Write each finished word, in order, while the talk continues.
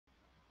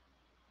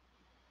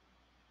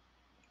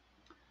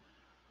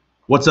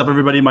What's up,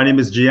 everybody? My name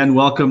is Gian.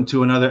 Welcome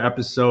to another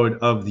episode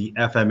of the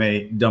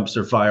FMA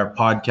Dumpster Fire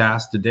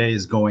podcast. Today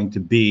is going to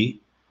be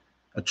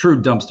a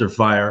true dumpster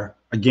fire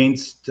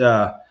against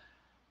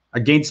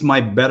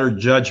my better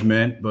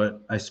judgment,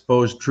 but I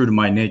suppose true to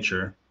my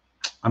nature.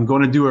 I'm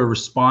going to do a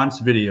response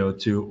video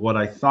to what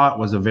I thought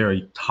was a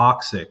very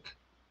toxic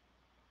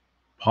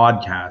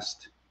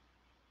podcast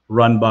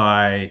run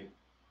by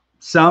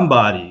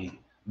somebody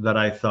that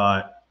I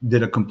thought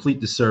did a complete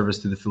disservice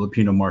to the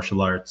Filipino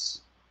martial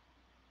arts.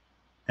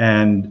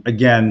 And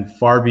again,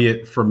 far be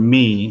it from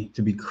me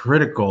to be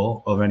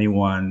critical of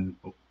anyone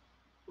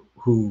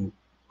who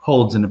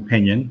holds an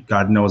opinion.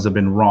 God knows I've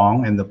been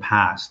wrong in the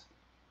past.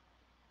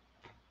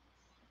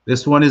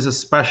 This one is a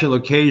special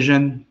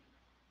occasion,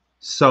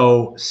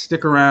 so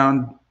stick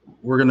around.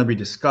 We're going to be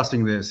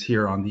discussing this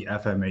here on the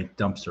FMA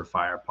Dumpster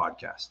Fire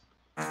podcast.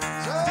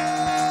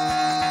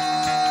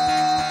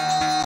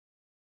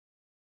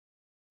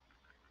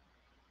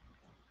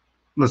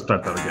 Let's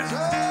start that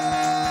again.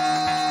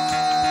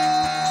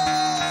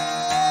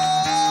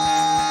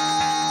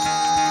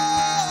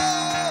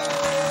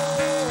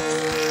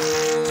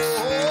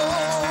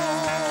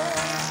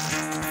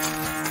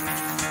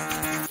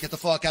 Get the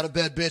fuck out of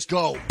bed, bitch.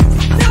 Go.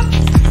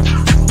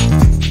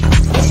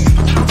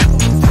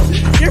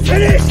 You're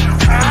finished.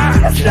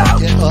 No. Get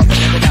up.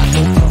 Never got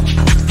no.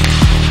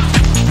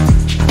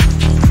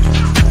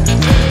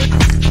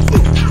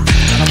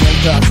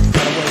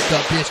 Gotta wake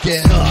up, bitch.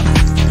 Get up.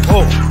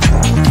 Oh.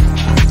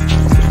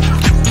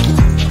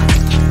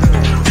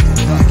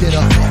 Get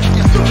up.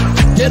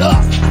 Get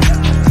up.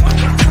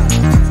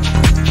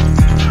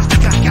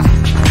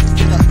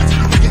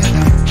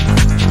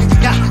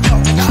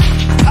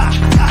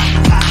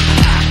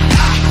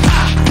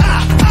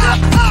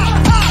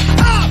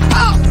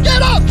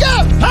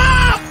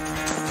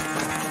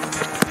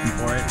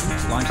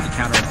 Launch the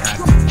counterattack.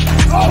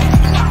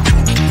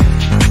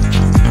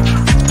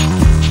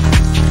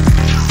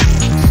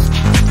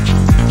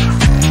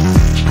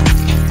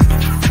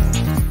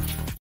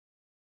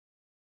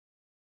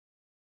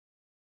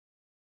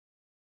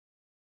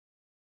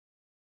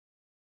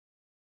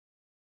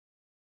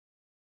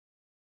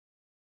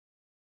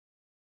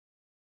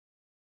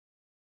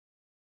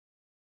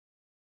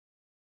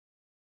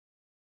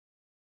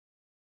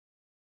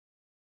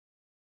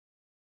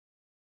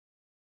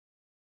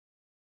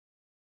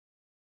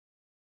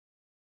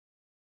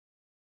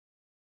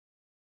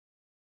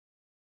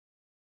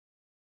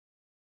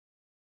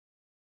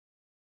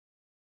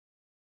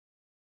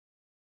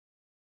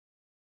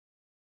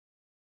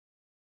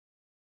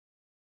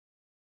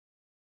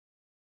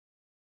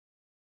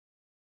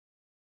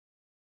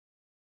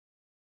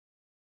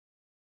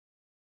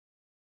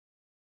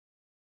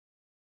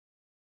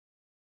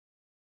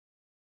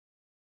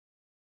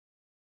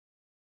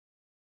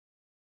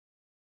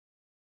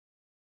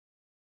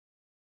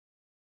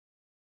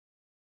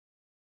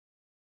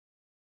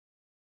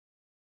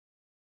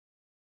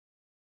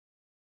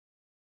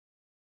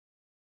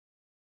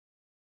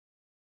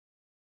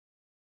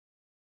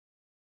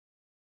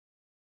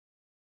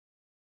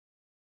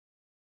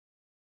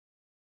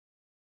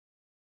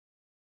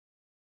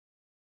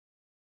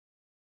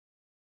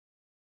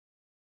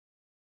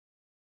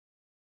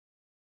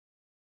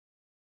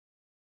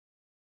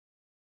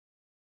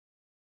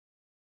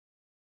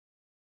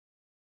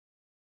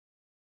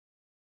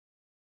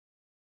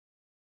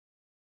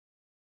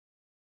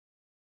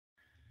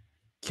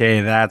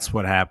 Okay, that's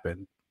what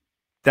happened.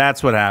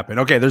 That's what happened.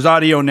 Okay, there's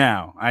audio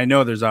now. I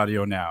know there's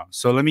audio now.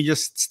 So let me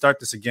just start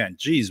this again.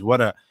 Jeez, what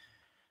a...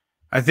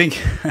 I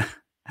think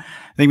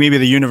maybe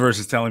the universe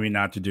is telling me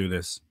not to do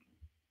this.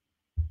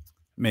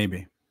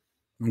 Maybe.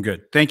 I'm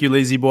good. Thank you,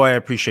 lazy boy. I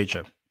appreciate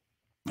you.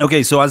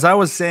 Okay, so as I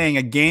was saying,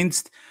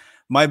 against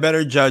my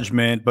better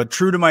judgment, but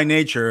true to my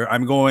nature,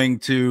 I'm going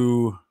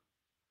to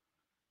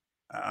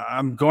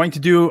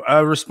do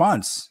a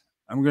response.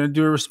 I'm going to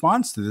do a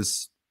response to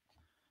this.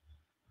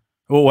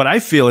 Well, what I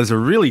feel is a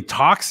really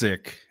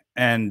toxic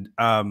and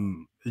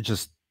again,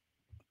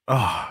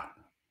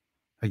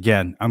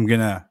 I'm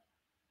gonna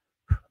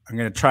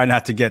try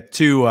not to get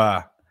too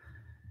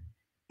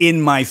in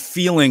my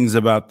feelings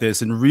about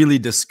this and really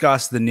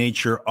discuss the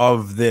nature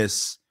of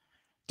this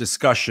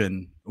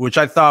discussion, which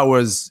I thought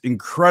was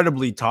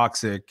incredibly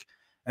toxic.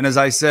 And as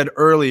I said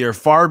earlier,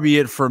 far be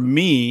it from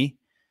me,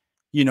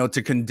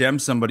 to condemn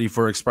somebody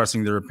for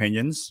expressing their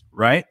opinions,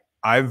 right?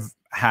 I've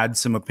had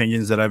some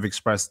opinions that I've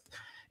expressed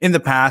in the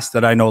past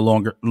that I no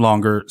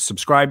longer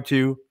subscribe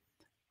to.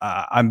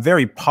 I'm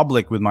very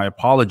public with my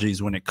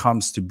apologies when it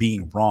comes to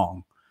being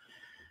wrong.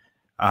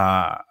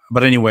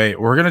 But anyway,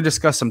 we're going to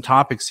discuss some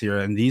topics here.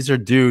 And these are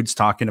dudes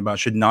talking about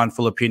should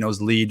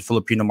non-Filipinos lead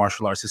Filipino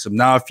martial arts system.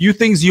 Now, a few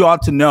things you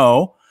ought to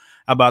know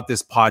about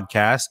this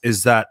podcast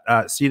is that,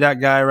 see that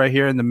guy right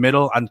here in the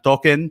middle,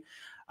 Antoken,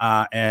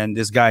 and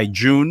this guy,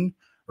 June,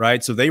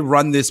 right? So they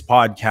run this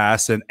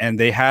podcast and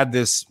they had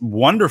this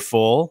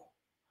wonderful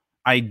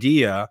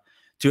idea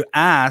to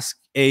ask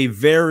a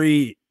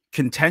very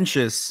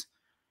contentious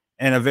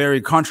and a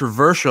very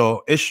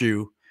controversial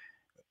issue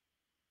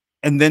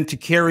and then to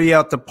carry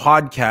out the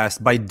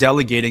podcast by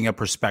delegating a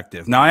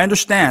perspective. Now, I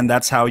understand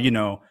that's how,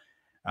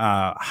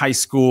 high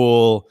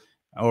school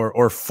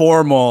or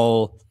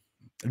formal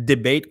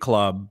debate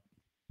club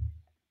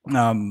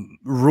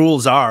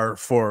rules are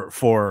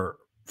for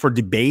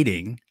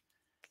debating.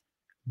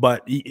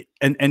 But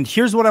and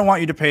here's what I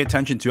want you to pay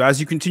attention to as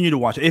you continue to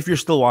watch. If you're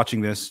still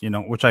watching this,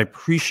 which I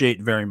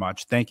appreciate very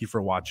much. Thank you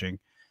for watching.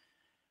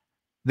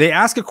 They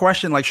ask a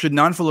question like, should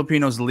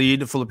non-Filipinos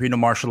lead Filipino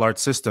martial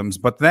arts systems?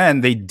 But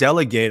then they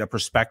delegate a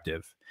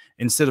perspective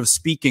instead of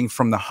speaking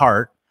from the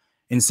heart,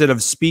 instead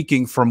of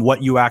speaking from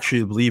what you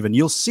actually believe. And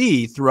you'll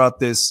see throughout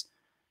this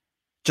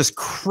just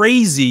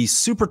crazy,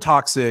 super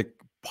toxic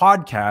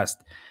podcast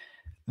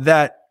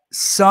that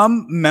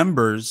some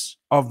members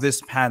of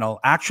this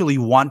panel actually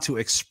want to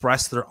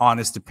express their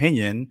honest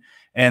opinion.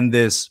 And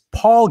this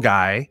Paul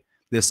guy,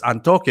 this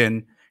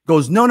Antoken,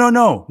 goes, no.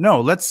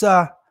 Let's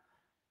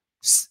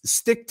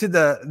stick to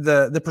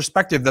the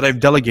perspective that I've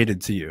delegated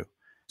to you.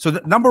 So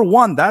number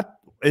one, that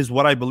is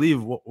what I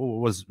believe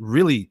was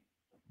really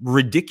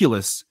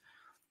ridiculous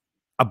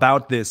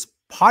about this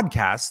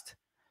podcast.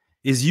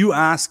 Is you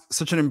ask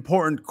such an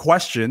important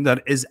question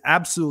that is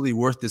absolutely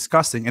worth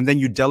discussing, and then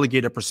you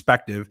delegate a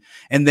perspective,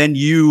 and then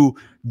you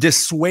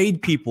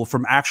dissuade people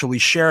from actually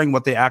sharing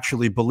what they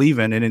actually believe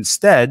in, and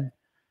instead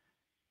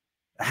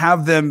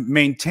have them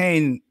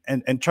maintain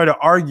and try to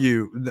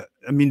argue.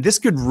 This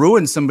could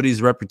ruin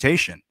somebody's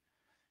reputation.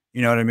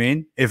 You know what I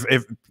mean? If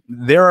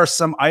there are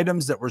some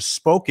items that were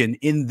spoken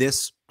in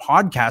this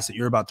podcast that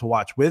you're about to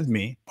watch with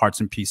me,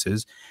 parts and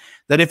pieces,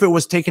 that if it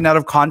was taken out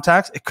of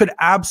context, it could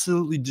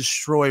absolutely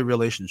destroy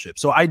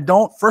relationships. So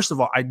first of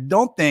all, I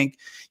don't think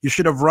you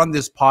should have run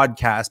this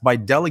podcast by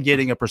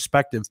delegating a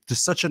perspective to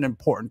such an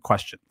important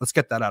question. Let's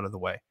get that out of the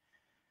way.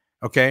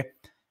 Okay.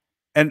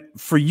 And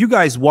for you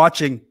guys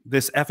watching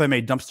this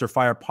FMA Dumpster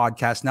Fire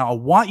podcast now, I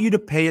want you to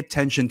pay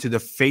attention to the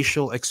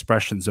facial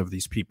expressions of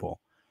these people.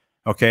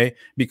 Okay.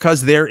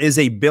 Because there is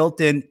a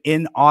built-in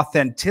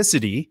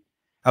inauthenticity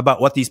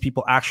about what these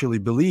people actually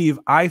believe.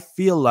 I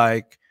feel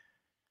like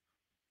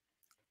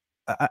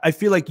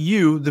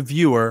you, the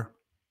viewer,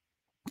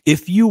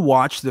 if you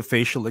watch the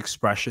facial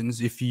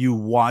expressions, if you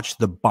watch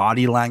the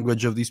body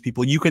language of these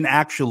people, you can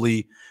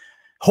actually,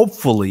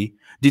 hopefully,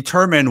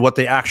 determine what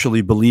they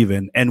actually believe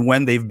in. And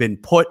when they've been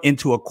put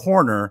into a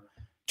corner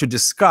to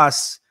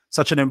discuss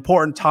such an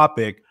important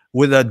topic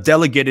with a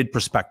delegated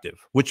perspective,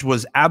 which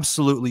was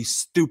absolutely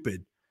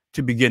stupid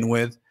to begin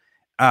with.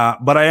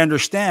 But I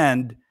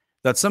understand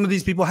that some of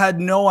these people had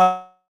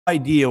no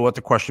idea what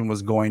the question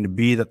was going to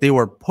be, that they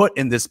were put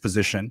in this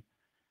position,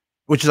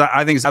 which is,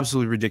 I think, is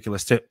absolutely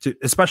ridiculous, to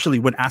especially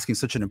when asking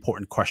such an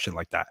important question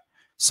like that.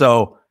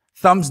 So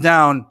thumbs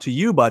down to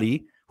you,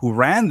 buddy, who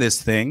ran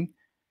this thing.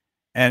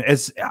 And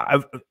it's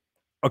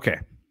okay.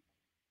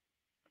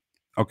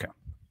 We're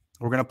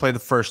going to play the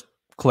first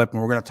clip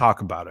and we're going to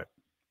talk about it.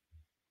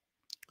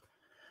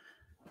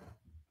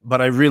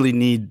 But I really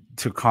need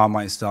to calm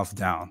myself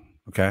down.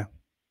 Okay.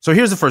 So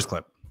here's the first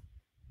clip.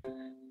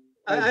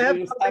 I have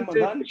something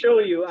to show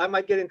you. I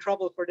might get in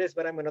trouble for this,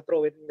 but I'm going to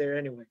throw it in there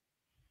anyway.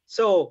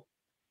 So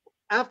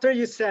after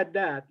you said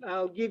that,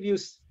 I'll give you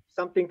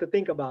something to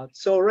think about.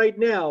 So right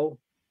now,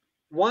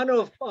 one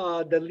of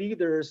the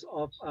leaders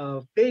of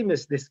a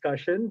famous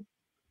discussion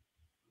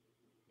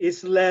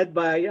is led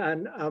by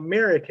an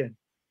American.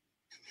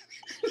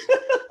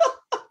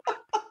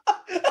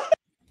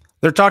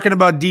 They're talking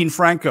about Dean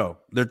Franco.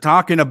 They're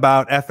talking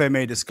about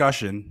FMA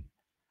discussion,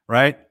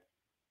 right?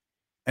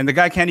 And the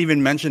guy can't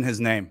even mention his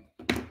name.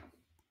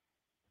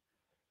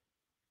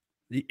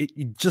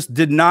 He just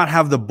did not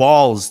have the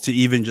balls to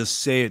even just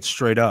say it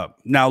straight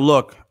up. Now,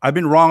 look, I've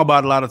been wrong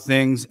about a lot of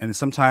things, and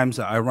sometimes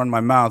I run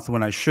my mouth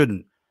when I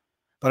shouldn't.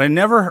 But I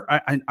never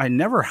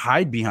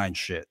hide behind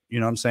shit.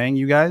 You know what I'm saying,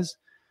 you guys?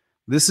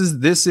 This is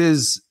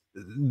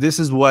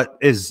what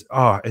is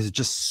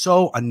just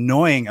so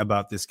annoying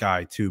about this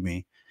guy to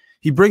me.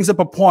 He brings up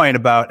a point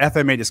about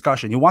FMA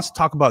discussion. He wants to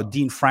talk about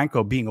Dean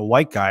Franco being a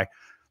white guy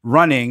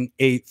running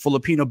a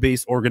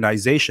Filipino-based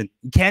organization.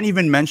 He can't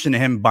even mention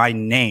him by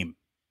name.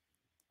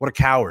 What a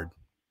coward.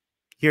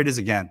 Here it is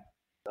again.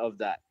 Of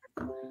that.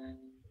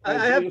 I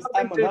have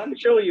something to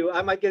show you.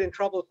 I might get in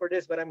trouble for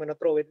this, but I'm going to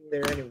throw it in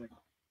there anyway.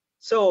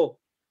 So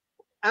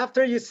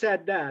after you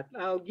said that,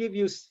 I'll give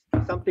you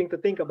something to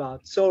think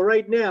about. So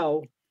right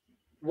now,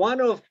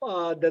 one of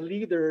the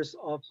leaders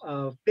of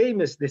a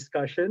famous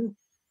discussion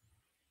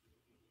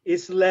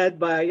is led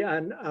by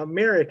an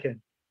American.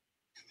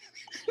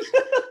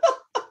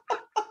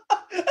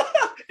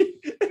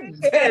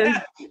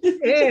 and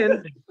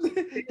here's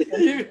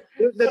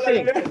the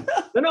thing.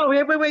 No,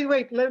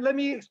 wait. Let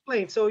me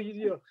explain. So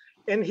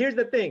and here's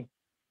the thing.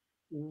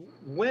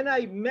 When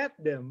I met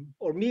them,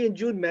 or me and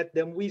June met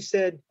them, we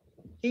said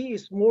he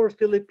is more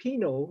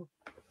Filipino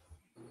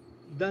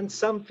than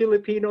some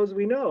Filipinos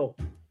we know.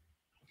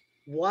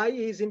 Why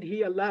isn't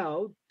he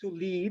allowed to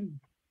lead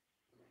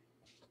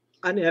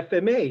an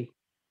FMA?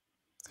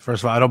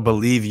 First of all, I don't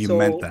believe you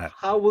meant that.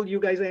 How will you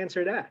guys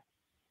answer that?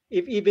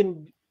 If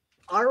even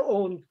our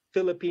own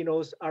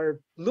Filipinos are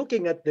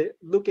looking at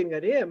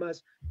him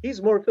as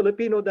he's more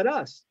Filipino than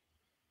us.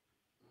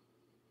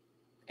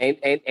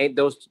 Ain't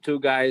those two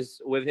guys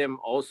with him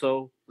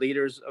also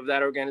leaders of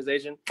that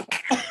organization?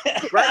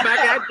 Right back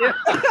at you.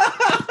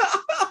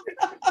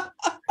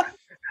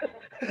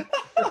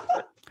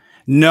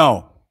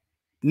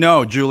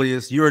 No,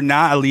 Julius, you're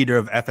not a leader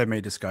of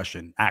FMA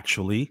discussion.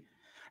 Actually,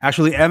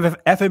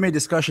 FMA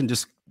discussion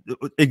just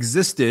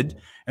existed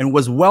and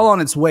was well on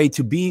its way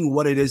to being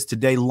what it is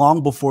today,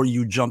 long before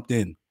you jumped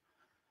in.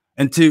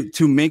 And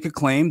to make a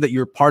claim that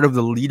you're part of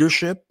the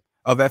leadership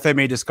of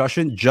FMA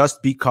discussion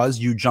just because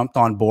you jumped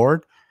on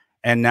board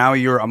and now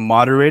you're a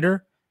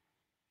moderator.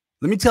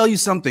 Let me tell you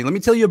something. Let me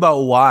tell you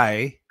about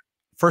why,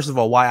 first of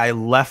all, why I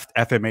left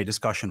FMA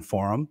discussion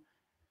forum.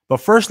 But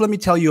first, let me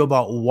tell you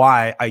about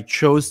why I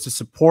chose to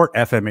support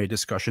FMA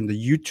discussion,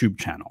 the YouTube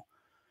channel.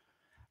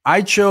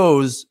 I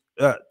chose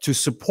to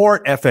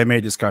support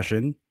FMA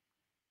discussion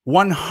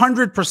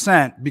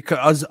 100%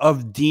 because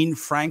of Dean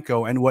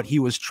Franco and what he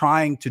was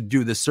trying to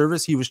do, the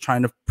service he was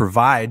trying to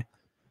provide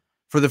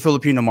for the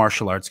Filipino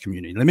martial arts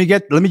community. Let me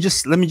get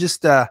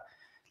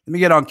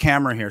on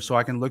camera here so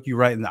I can look you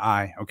right in the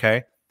eye,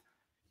 okay?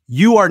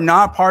 You are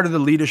not part of the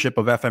leadership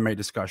of FMA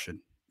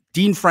discussion.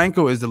 Dean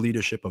Franco is the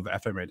leadership of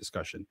FMA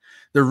discussion.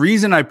 The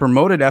reason I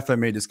promoted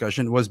FMA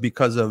discussion was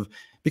because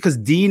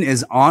Dean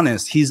is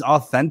honest, he's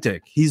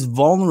authentic, he's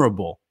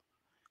vulnerable.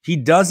 He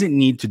doesn't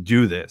need to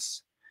do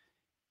this.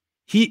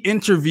 He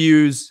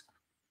interviews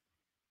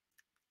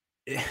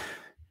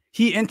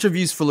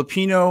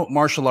Filipino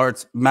martial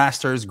arts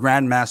masters,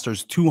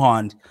 grandmasters,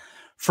 tuhans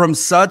from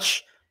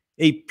such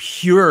a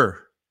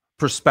pure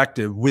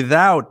perspective,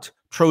 without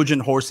Trojan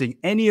horsing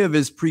any of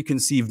his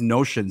preconceived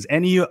notions,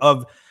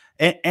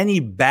 any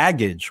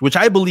baggage, which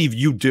I believe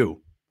you do,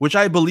 which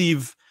I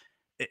believe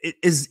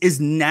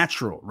is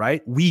natural,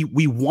 right? We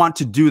want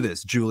to do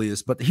this,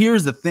 Julius. But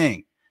here's the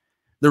thing.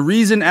 The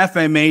reason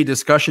FMA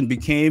discussion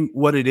became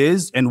what it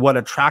is and what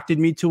attracted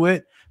me to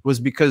it was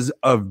because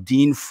of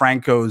Dean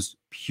Franco's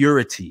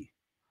purity.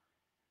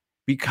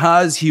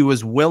 Because he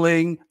was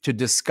willing to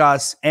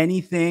discuss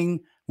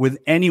anything with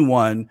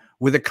anyone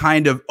with a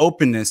kind of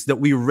openness that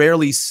we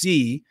rarely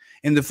see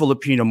in the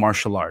Filipino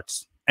martial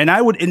arts. And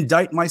I would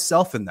indict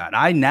myself in that.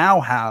 I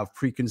now have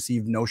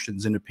preconceived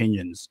notions and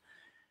opinions.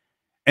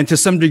 And to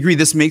some degree,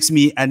 this makes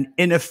me an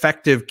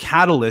ineffective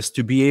catalyst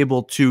to be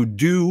able to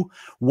do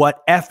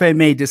what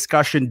FMA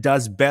discussion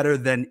does better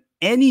than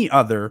any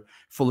other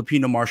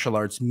Filipino martial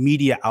arts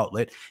media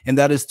outlet. And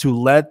that is to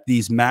let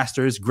these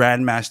masters,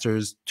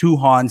 grandmasters,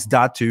 tuhans,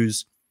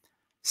 datus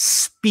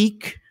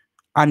speak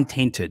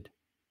untainted.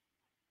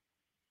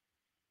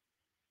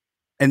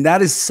 And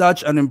that is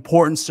such an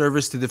important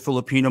service to the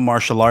Filipino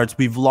martial arts.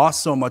 We've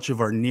lost so much of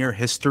our near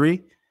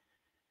history,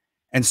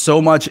 and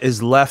so much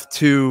is left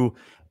to,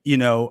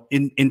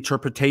 in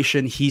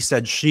interpretation, he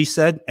said, she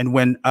said. And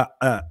when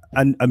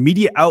a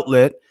media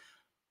outlet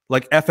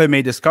like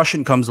FMA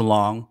discussion comes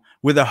along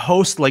with a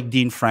host like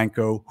Dean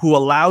Franco, who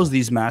allows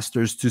these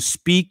masters to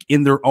speak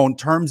in their own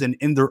terms and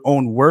in their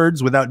own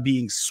words without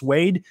being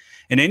swayed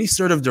in any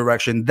sort of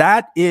direction,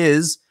 that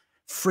is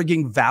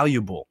frigging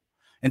valuable.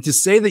 And to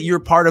say that you're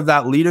part of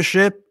that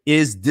leadership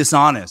is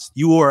dishonest.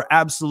 You are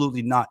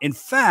absolutely not. In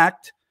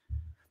fact,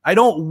 I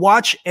don't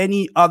watch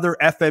any other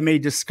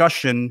FMA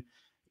discussion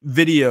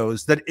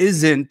videos that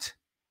isn't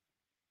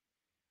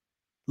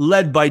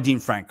led by Dean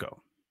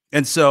Franco.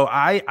 And so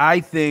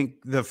I think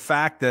the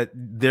fact that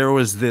there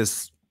was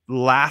this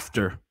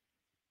laughter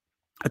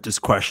at this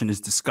question is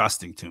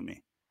disgusting to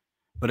me.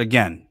 But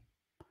again,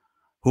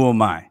 who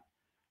am I,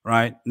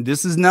 right?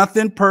 This is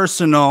nothing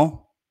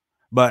personal,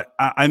 but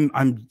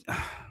I'm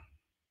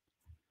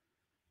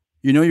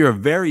you're a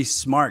very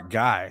smart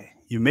guy.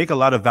 You make a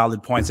lot of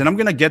valid points, and I'm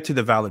going to get to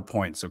the valid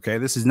points, okay?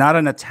 This is not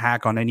an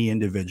attack on any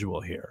individual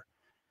here.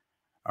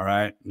 All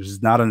right, this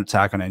is not an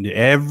attack on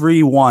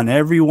every one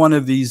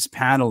of these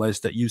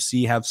panelists that you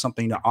see have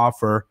something to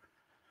offer.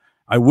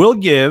 I will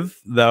give,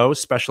 though,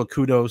 special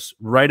kudos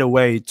right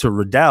away to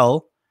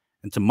Riddell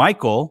and to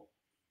Michael,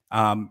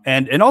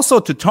 and also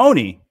to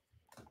Tony,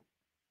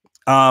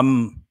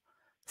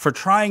 for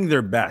trying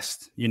their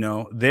best.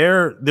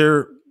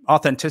 Their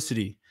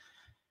authenticity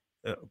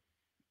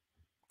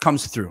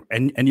comes through,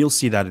 and you'll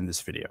see that in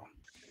this video.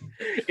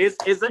 It's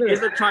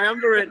a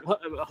triumvirate,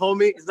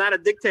 homie. It's not a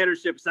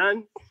dictatorship,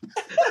 son.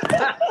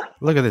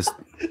 Look at this.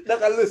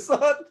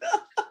 Nakalusot.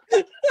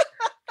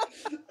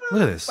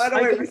 Look at this. By the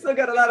way, we still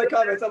got a lot of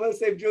comments. I'm going to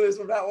save Julius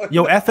from that one.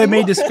 Yo,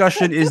 FMA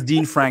discussion is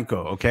Dean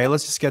Franco, okay?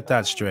 Let's just get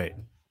that straight.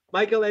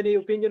 Michael, any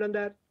opinion on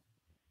that?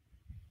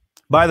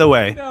 By the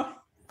way, No.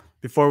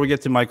 before we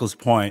get to Michael's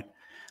point,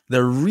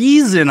 the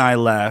reason I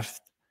left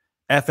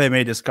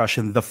FMA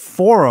discussion, the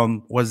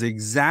forum, was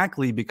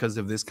exactly because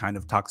of this kind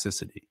of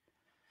toxicity.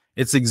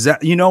 It's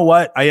you know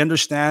what? I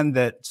understand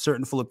that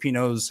certain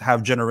Filipinos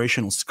have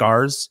generational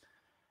scars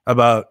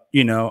about,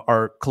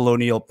 our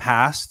colonial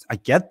past. I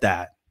get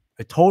that.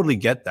 I totally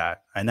get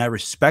that. And I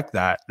respect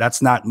that.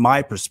 That's not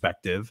my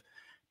perspective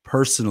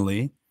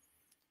personally.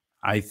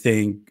 I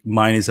think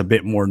mine is a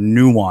bit more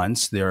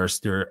nuanced. There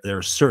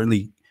are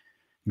certainly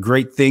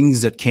great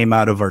things that came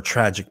out of our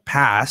tragic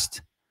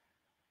past,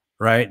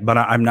 right? But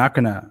I'm not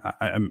gonna.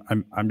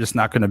 I'm just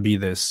not gonna be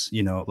this,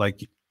 you know,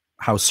 like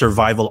how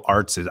survival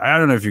arts is. I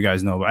don't know if you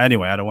guys know, but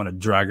anyway, I don't want to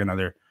drag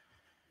another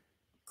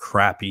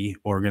crappy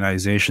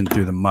organization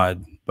through the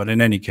mud. But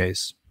in any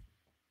case,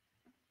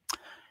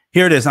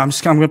 here it is. I'm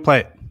gonna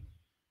play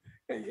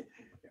it.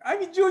 I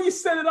mean, Joe, you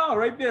said it all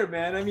right there,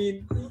 man. I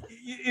mean,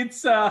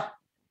 it's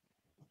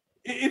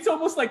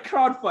almost like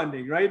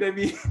crowdfunding, right? I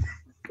mean,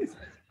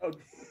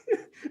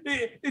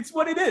 it's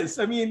what it is.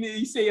 I mean,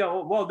 you say,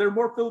 oh, well, there are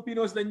more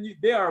Filipinos than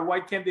they are. Why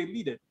can't they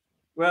lead it?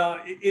 Well,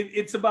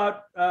 it's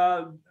about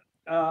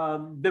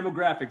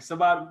demographics,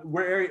 about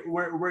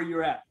where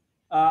you're at.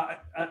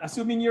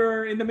 Assuming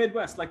you're in the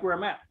Midwest, like where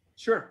I'm at,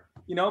 sure.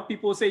 You know,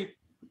 people say,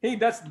 hey,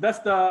 that's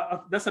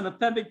an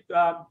authentic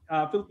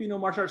Filipino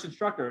martial arts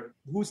instructor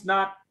who's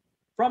not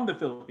from the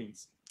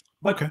Philippines.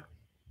 But okay,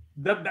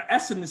 the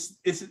essence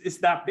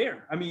is not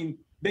there. I mean,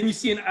 then you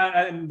see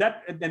and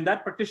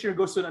that practitioner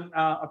goes to an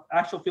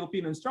actual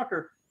Filipino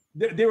instructor.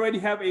 They already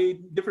have a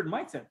different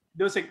mindset.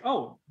 They'll say,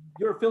 oh,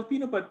 you're a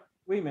Filipino, but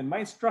wait a minute, my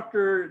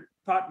instructor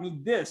taught me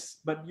this,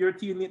 but you're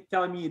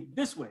telling me it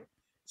this way.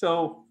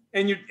 So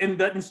and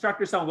that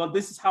instructor said, well,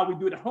 this is how we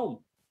do it at home.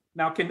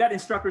 Now, can that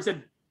instructor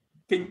said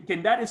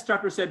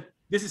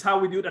this is how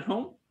we do it at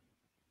home?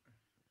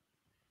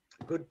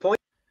 Good point.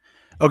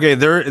 Okay,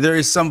 there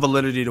is some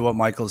validity to what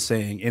Michael's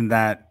saying in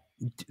that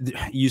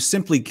you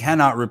simply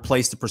cannot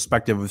replace the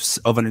perspective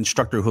of an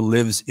instructor who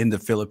lives in the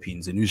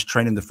Philippines and who's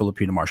trained in the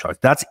Filipino martial arts.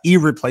 That's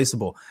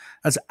irreplaceable.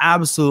 That's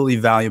absolutely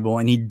valuable.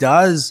 And he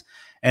does,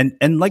 and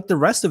like the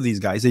rest of these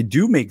guys, they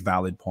do make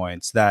valid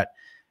points that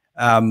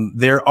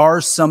there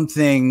are some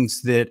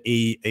things that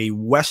a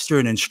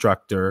Western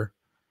instructor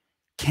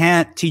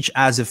can't teach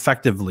as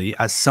effectively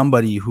as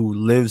somebody who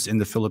lives in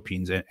the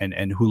Philippines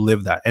and who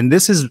live that. And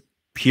this has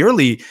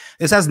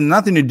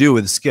nothing to do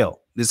with skill.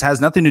 This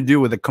has nothing to do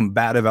with the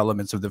combative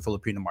elements of the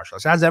Filipino martial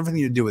arts. It has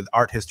everything to do with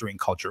art, history, and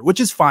culture, which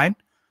is fine.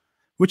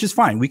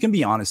 We can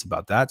be honest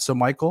about that. So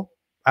Michael,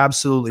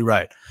 absolutely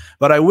right.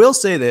 But I will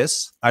say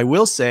this. I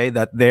will say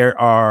that there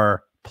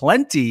are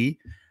plenty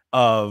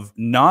of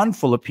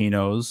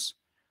non-Filipinos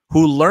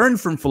who learned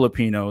from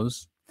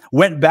Filipinos,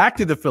 went back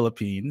to the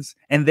Philippines,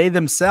 and they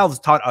themselves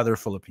taught other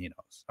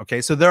Filipinos. Okay,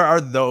 so there are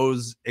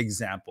those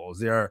examples.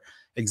 There are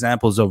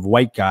examples of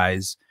white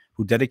guys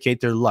who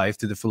dedicate their life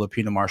to the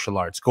Filipino martial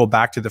arts, go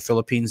back to the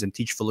Philippines and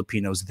teach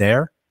Filipinos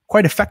there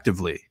quite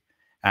effectively,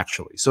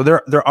 actually. So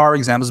there are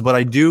examples,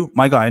 but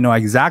Michael, I know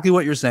exactly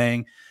what you're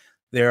saying.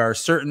 There are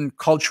certain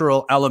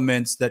cultural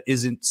elements that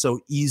isn't so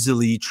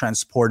easily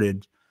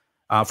transported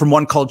from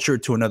one culture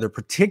to another,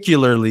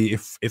 particularly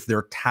if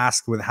they're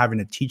tasked with having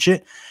to teach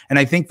it. And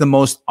I think the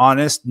most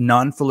honest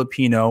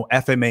non-Filipino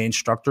FMA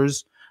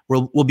instructors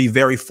will be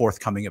very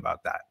forthcoming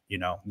about that. You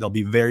know, they'll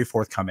be very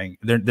forthcoming.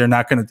 They're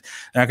not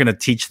gonna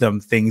teach them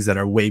things that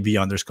are way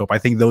beyond their scope. I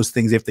think those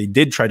things, if they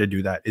did try to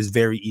do that, is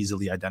very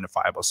easily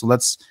identifiable. So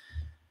let's,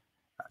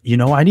 you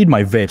know, I need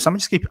my vapes.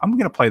 I'm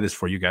gonna play this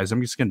for you guys. I'm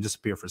just gonna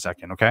disappear for a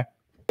second, okay?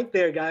 Right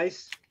there,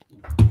 guys.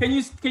 Can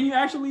you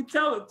actually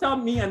tell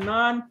me, a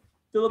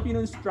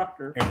non-Filipino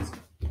instructor,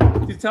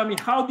 to tell me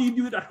how do you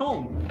do it at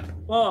home?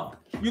 Well,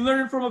 you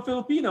learn it from a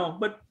Filipino,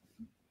 but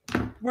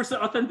where's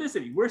the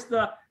authenticity? Where's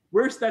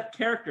that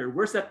character?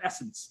 Where's that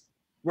essence?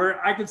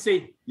 Where I could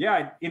say,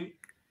 yeah,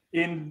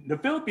 in the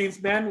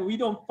Philippines, man, we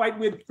don't fight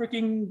with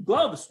freaking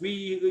gloves.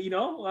 We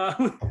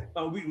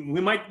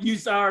might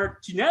use our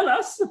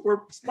chinelas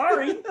for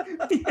sparring,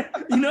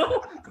 you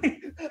know.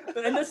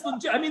 And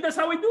that's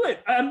how we do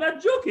it. I'm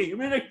not joking. I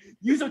mean, like,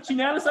 use our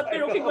chinelas up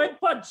there. Okay, go ahead,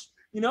 punch.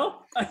 You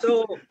know.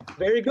 So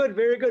very good,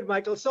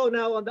 Michael. So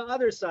now on the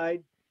other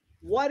side,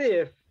 what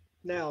if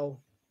now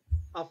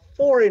a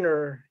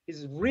foreigner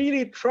is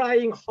really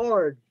trying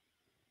hard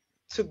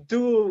to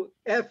do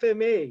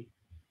FMA?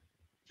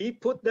 He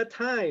put the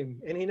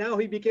time, and now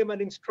he became an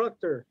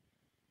instructor.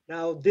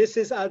 Now this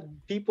is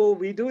people,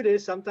 we do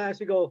this sometimes.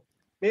 We go,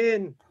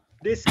 man,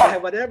 this guy,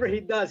 whatever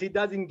he does, he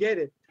doesn't get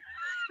it.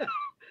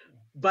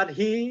 But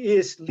he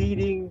is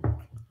leading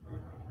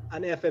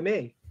an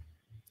FMA.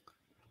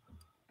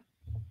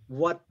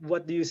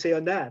 What do you say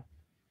on that,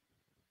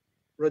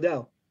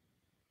 Rodel?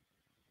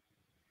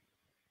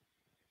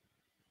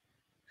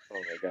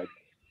 Oh my God.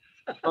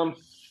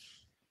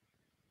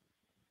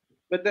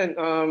 But then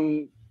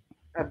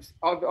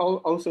I've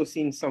also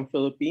seen some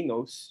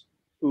Filipinos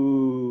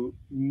who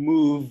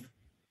move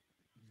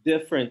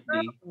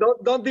differently.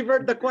 Don't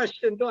divert the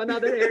question to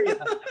another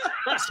area.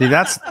 See,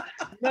 that's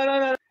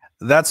no.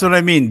 That's what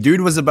I mean.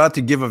 Dude was about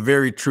to give a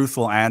very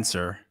truthful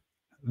answer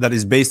that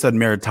is based on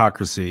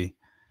meritocracy,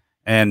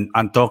 and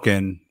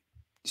Antoken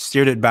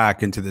steered it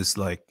back into this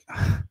like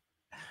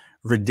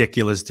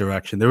ridiculous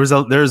direction. There's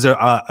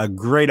a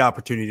great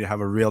opportunity to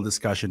have a real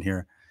discussion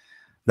here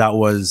that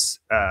was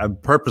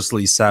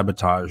purposely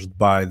sabotaged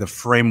by the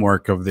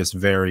framework of this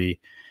very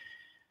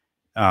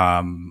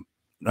the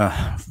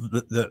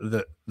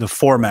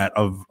format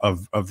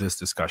of this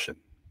discussion.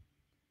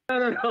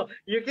 No.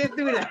 You can't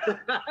do that.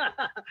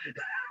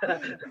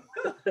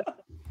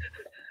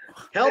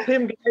 Help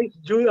him, guys.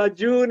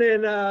 June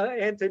and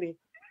Anthony.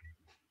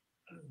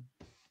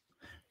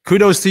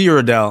 Kudos to you,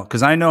 Adele,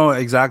 because I know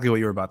exactly what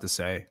you were about to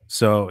say.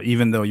 So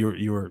even though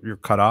you're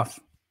cut off,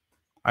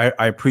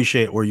 I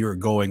appreciate where you were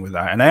going with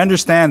that, and I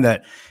understand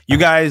that you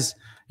guys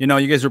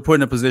are put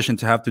in a position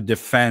to have to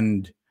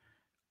defend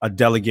a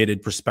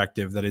delegated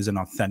perspective that isn't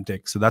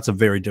authentic. So that's a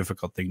very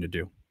difficult thing to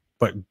do.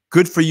 But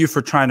good for you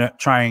for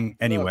trying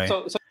anyway.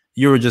 So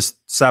you were just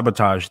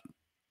sabotaged.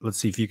 Let's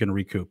see if you can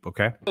recoup.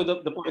 Okay. So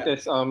the point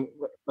is,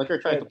 what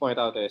you're trying to point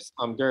out is,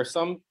 there are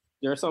some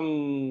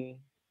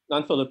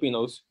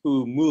non-Filipinos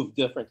who move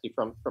differently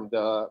from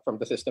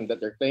the system that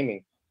they're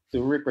claiming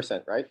to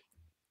represent, right?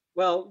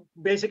 Well,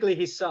 basically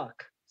he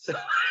suck. So,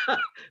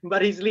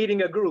 but he's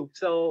leading a group.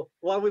 So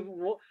what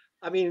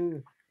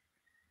do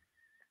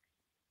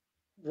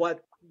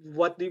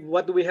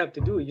we have to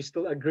do? You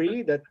still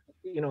agree that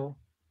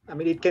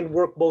it can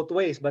work both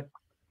ways, but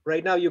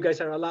right now you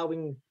guys are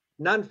allowing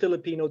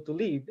non-Filipino to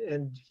lead,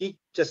 and he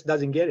just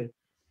doesn't get it.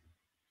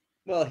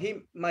 Well,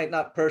 he might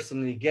not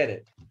personally get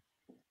it,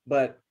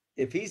 but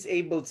if he's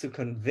able to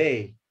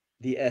convey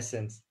the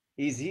essence,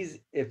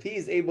 if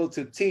he's able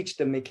to teach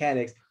the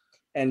mechanics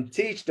and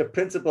teach the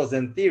principles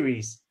and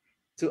theories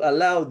to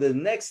allow the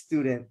next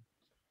student,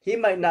 he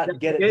might not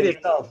get it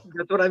himself.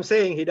 That's what I'm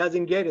saying. He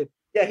doesn't get it.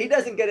 Yeah, he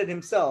doesn't get it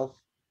himself,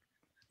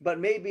 but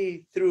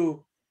maybe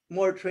through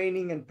more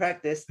training and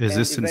practice, is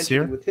this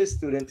sincere with his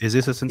students? Is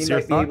this a sincere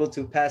he might be able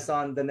to pass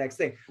on the next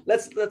thing.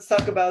 Let's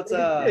talk about.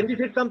 And you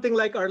did something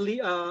like our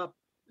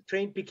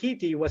trained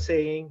Pikiti was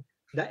saying.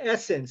 The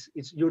essence,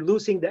 you're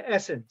losing the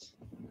essence.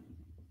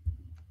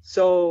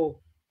 So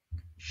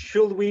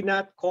should we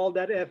not call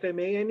that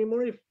FMA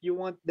anymore if you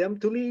want them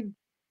to lead?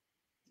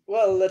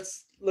 Well,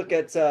 let's look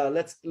at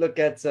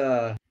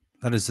that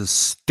is a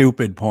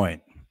stupid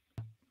point.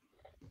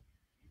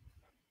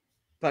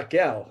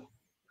 Pacquiao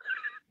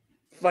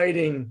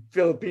fighting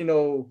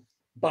Filipino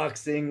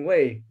boxing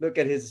way. Look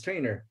at his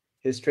trainer.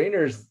 His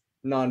trainer's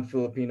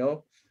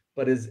non-Filipino,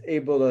 but is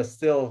able to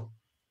still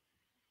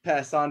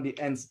pass on the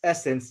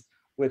essence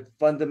with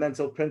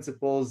fundamental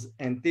principles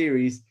and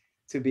theories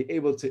to be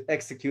able to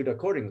execute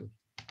accordingly.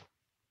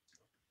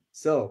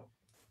 So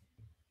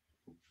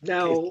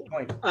now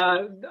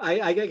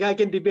I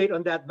can debate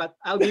on that, but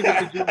I'll give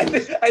it to you.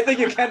 I think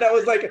you can. That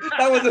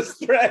was a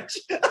stretch.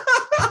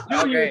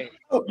 Okay.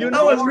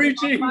 I was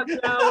reaching.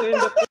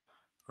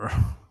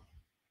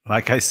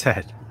 Like I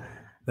said,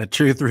 the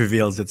truth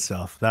reveals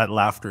itself. That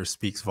laughter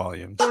speaks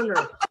volumes.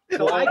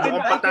 So I can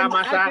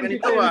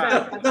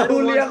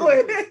Nahuli ako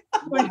eh.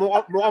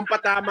 Mukhang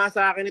patama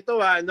sa akin ito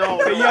ha. No.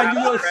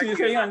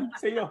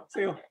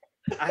 Sayo.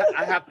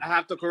 I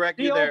have to correct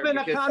you there. He opened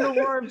a can of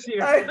worms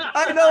here.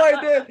 I know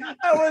I did.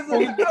 I was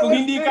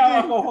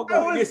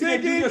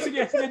Sige,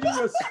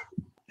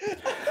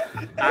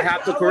 I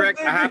have to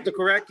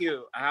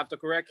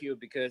correct you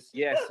because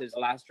yes, his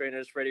last trainer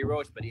is Freddie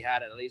Roach, but he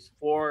had at least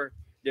 4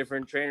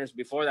 different trainers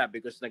before that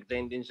because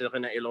nag-train din siya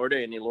na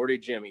Ilorde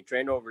gym. He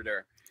trained over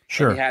there.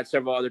 Sure. And he had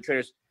several other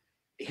trainers.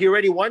 He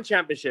already won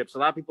championships. A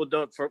lot of people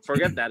don't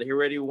forget that. He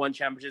already won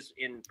championships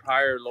in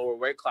prior lower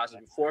weight classes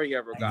before he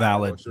ever got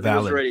valid. So he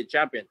was already a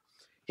champion.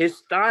 His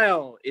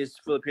style is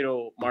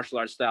Filipino martial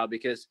arts style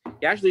because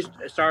he actually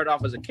started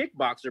off as a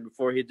kickboxer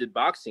before he did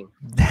boxing.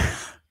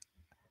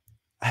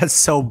 That's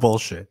so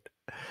bullshit.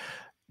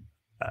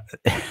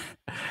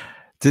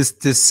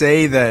 Just to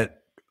say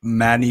that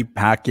Manny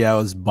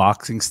Pacquiao's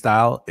boxing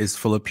style is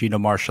Filipino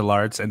martial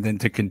arts, and then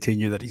to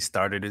continue that he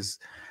started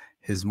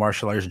his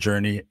martial arts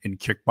journey in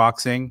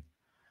kickboxing.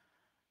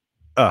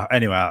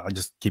 Anyway, I'll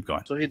just keep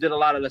going. So he did a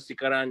lot of the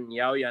Sikaran,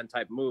 Yaoyan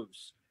type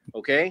moves.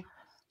 Okay.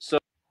 So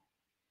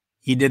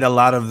he did a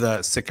lot of the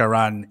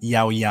Sikaran,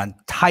 Yaoyan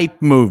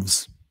type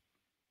moves.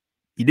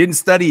 He didn't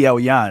study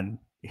Yaoyan.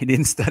 He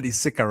didn't study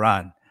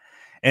Sikaran.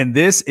 And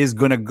this is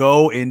going to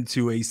go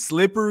into a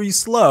slippery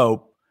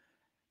slope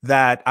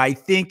that I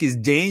think is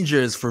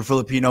dangerous for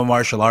Filipino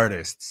martial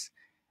artists.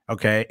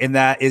 Okay. And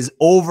that is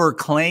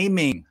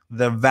overclaiming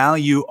the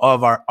value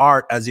of our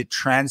art as it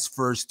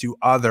transfers to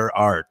other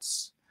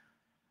arts.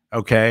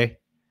 Okay.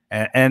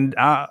 And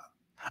I'm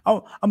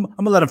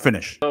gonna let him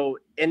finish. So,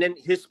 and then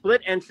his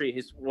split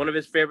entry, one of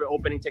his favorite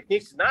opening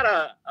techniques is not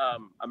a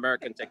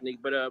American technique,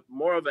 but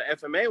more of a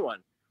FMA one.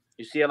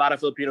 You see a lot of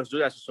Filipinos do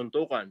that,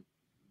 suntukan.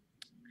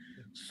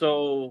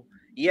 So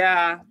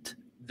yeah,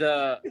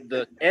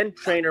 the end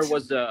trainer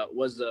was a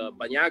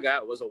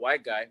Banyaga, was a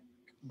white guy.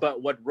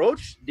 But what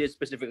Roach did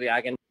specifically, all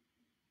right,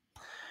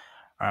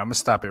 I'm gonna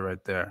stop it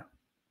right there.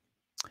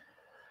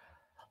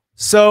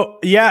 So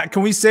yeah,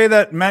 can we say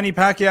that Manny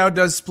Pacquiao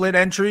does split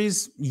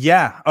entries?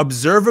 Yeah,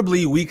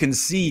 observably we can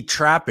see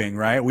trapping,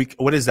 right?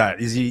 What is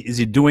that? Is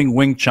he doing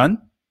Wing Chun?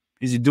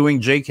 Is he doing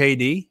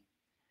JKD?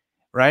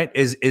 Right?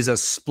 Is a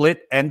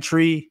split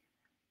entry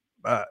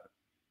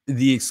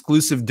the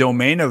exclusive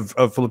domain of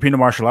Filipino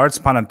martial arts,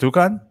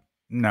 Panantukan?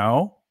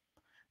 No.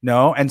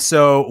 And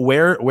so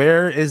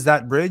where is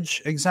that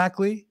bridge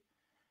exactly?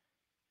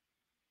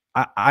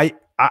 I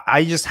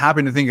I just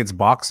happen to think it's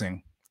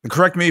boxing.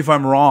 Correct me if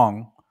I'm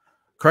wrong.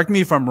 Correct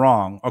me if I'm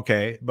wrong.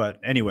 Okay. But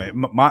anyway,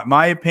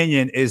 my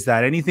opinion is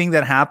that anything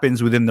that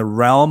happens within the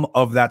realm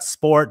of that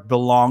sport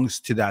belongs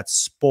to that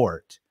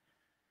sport.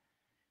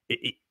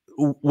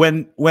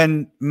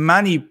 When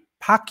Manny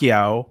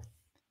Pacquiao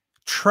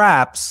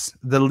traps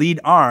the lead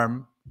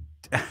arm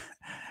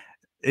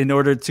in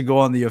order to go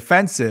on the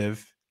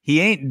offensive,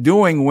 he ain't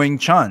doing Wing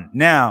Chun.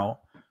 Now,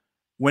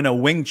 when a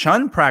Wing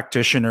Chun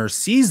practitioner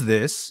sees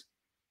this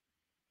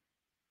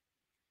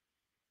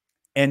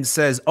and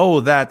says, oh,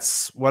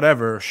 that's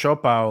whatever,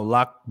 Shopao,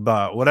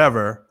 Lakba,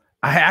 whatever,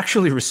 I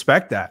actually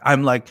respect that.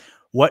 I'm like,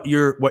 what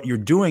you're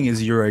doing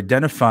is you're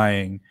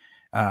identifying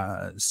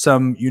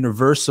some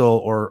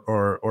universal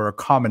or a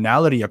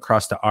commonality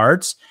across the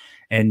arts,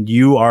 and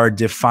you are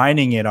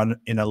defining it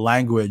in a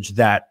language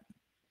that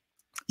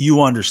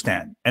you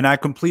understand. And I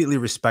completely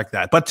respect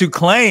that. But to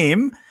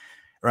claim,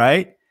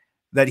 right,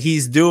 that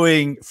he's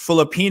doing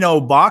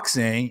Filipino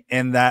boxing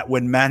and that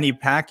when Manny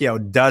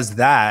Pacquiao does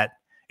that,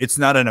 it's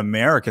not an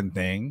American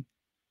thing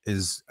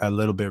is a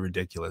little bit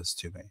ridiculous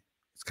to me.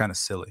 It's kind of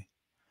silly.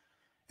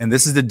 And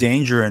this is the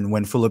danger in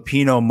when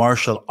Filipino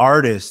martial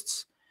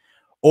artists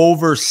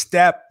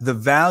overstep the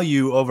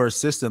value of our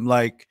system.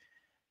 Like,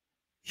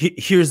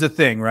 here's the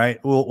thing, right?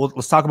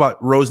 Let's talk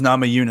about Rose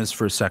Namajunas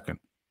for a second.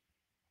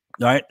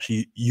 Right?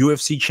 She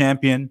UFC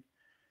champion.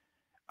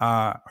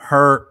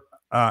 Her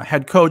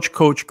head coach,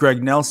 Coach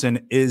Greg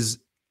Nelson,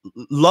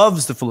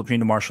 loves the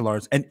Filipino martial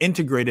arts and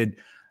integrated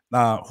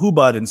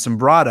Hubad and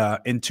Sombrada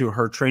into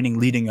her training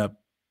leading up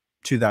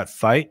to that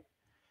fight.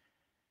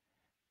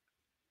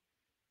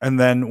 And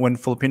then when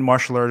Filipino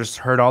martial artists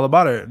heard all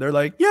about it, they're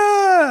like,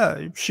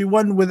 yeah, she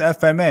won with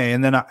FMA.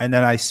 And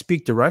then I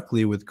speak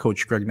directly with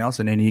Coach Greg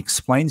Nelson, and he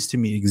explains to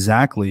me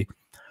exactly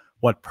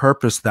what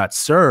purpose that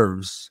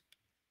serves.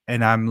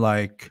 And I'm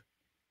like,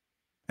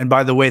 and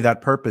by the way,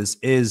 that purpose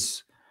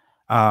is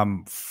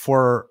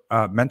for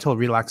mental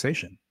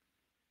relaxation.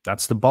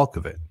 That's the bulk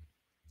of it,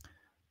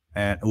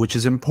 and which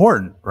is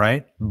important,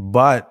 right?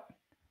 But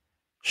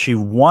she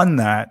won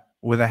that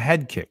with a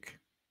head kick.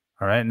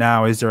 All right.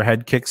 Now, is there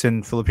head kicks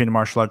in Filipino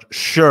martial arts?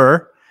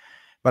 Sure.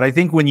 But I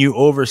think when you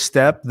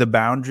overstep the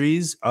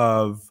boundaries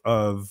of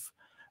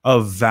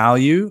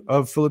value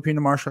of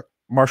Filipino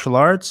martial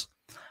arts,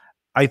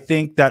 I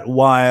think that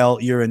while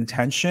your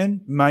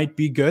intention might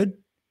be good,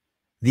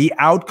 the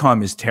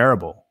outcome is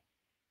terrible.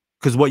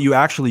 Because what you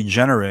actually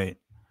generate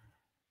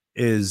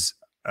is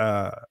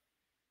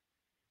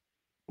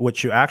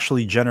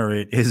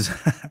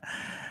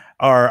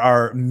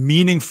are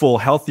meaningful,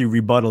 healthy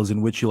rebuttals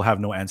in which you'll have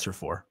no answer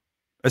for,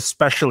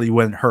 especially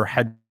when her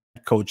head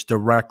coach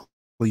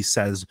directly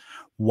says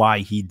why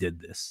he did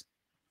this.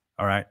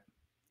 All right.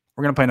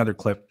 We're going to play another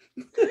clip.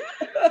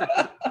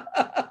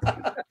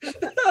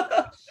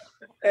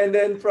 And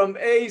then from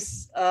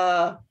Ace,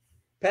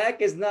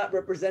 Pac is not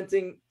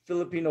representing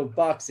Filipino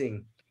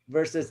boxing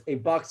versus a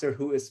boxer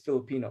who is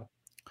Filipino.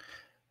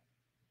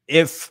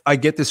 If I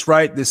get this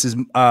right, this is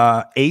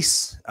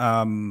Ace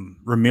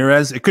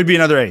Ramirez. It could be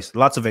another Ace,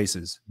 lots of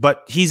aces,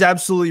 but he's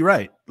absolutely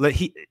right.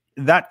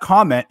 That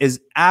comment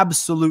is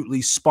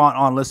absolutely spot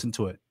on. Listen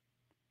to it.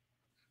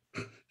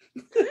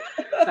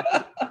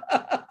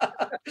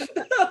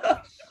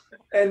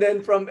 And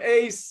then from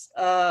Ace,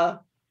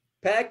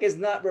 Pac is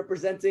not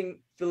representing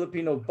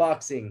Filipino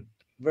boxing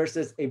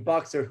versus a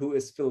boxer who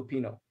is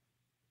Filipino.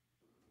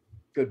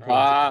 Good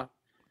point.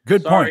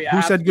 Good point.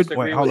 Who said good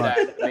point? Hold on.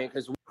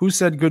 Who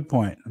said good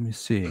point? Let me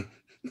see.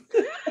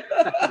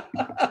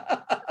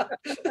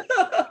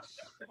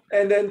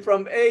 And then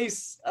from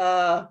Ace,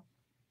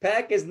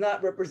 Pac is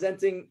not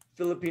representing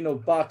Filipino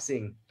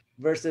boxing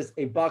versus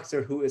a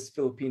boxer who is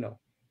Filipino.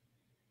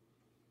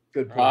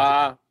 Good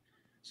point.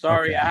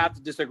 Sorry, I have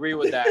to disagree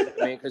with that.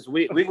 I mean, because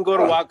we can go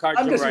to Wildcard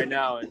Gym right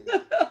now. And...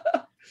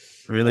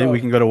 Really? We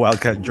can go to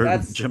Wildcat Gym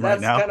right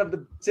now? That's kind of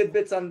the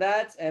tidbits on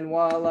that. And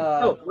while...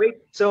 oh,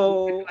 wait.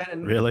 So...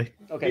 Really?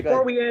 Okay,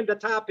 before we end the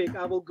topic,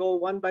 I will go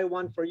one by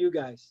one for you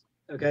guys.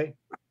 Okay?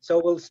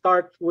 So we'll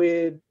start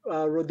with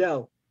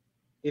Rodel.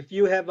 If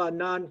you have a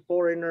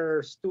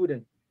non-foreigner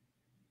student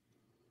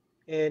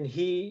and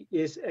he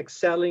is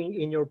excelling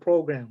in your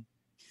program,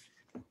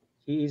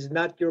 he is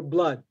not your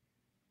blood.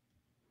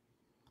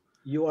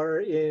 You are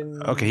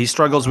in... Okay, he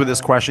struggles with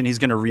this question. He's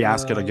going to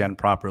re-ask it again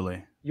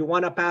properly. You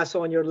want to pass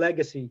on your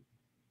legacy.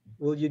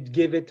 Will you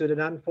give it to the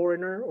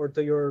non-foreigner or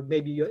to your,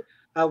 maybe,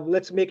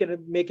 let's make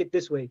it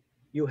this way.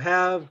 You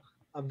have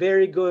a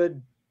very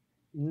good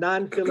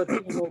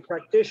non-Filipino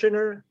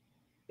practitioner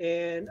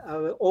and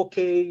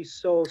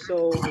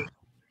so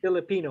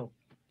Filipino.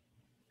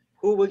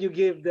 Who will you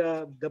give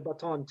the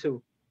baton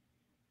to?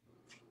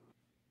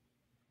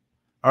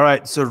 All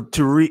right. So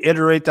to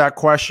reiterate that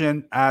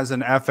question, as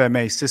an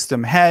FMA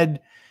system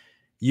head,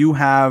 you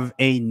have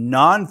a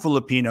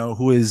non-Filipino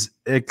who is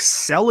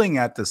excelling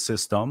at the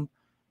system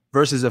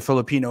versus a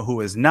Filipino who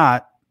is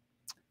not.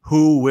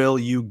 Who will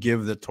you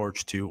give the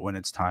torch to when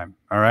it's time?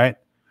 All right.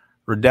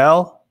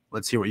 Rodel,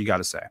 let's hear what you got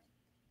to say.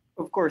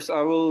 Of course,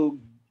 I will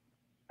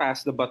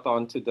pass the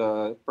baton to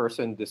the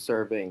person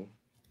deserving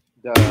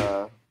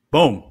the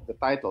Boom.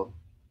 title.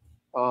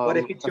 What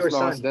if it's as your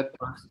long as son? that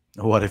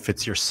What if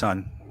it's your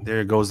son?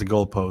 There goes the if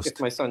goalpost.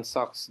 my son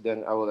sucks,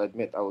 then I will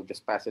admit I will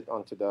just pass it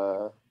on to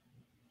the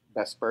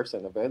best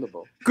person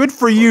available. Good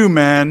for you,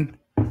 man.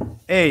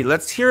 Hey,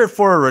 let's hear it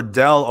for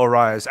Radel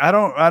Orias.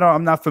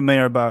 I'm not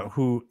familiar about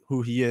who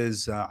he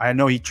is. I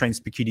know he trains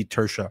Pikiti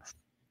Tersha.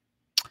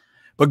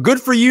 But good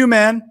for you,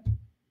 man.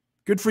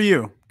 Good for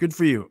you. Good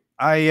for you.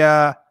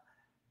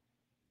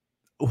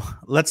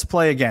 Let's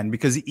play again,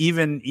 because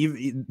even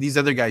these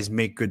other guys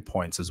make good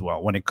points as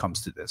well when it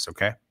comes to this,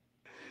 okay?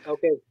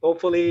 Okay,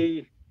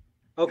 hopefully.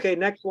 Okay,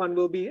 next one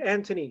will be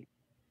Anthony.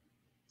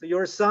 To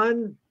your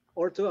son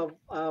or to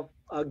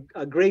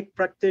a great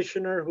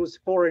practitioner who's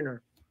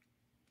foreigner?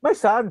 My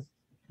son.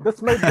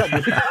 That's my son.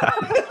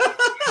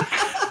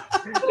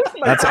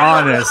 That's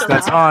honest.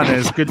 That's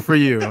honest. Good for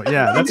you.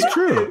 Yeah, that's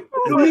true.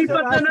 You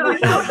don't have any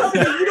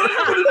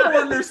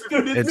foreigner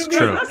students. It's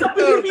true. Nasa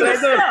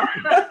Pilipinas na.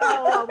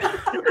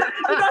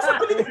 Nasa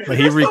But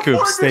he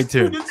recoups. Stay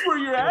tuned. Students where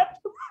you're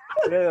at.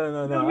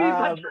 No.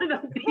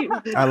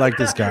 I like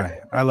this guy.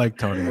 I like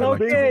Tony. I like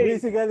Tony.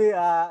 Basically,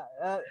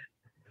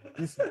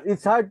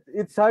 it's hard.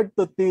 It's hard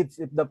to teach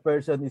if the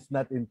person is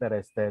not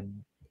interested.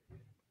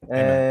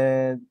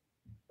 And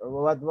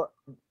what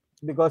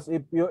because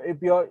if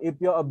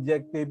your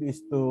objective is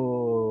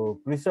to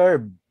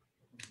preserve,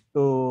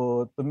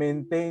 to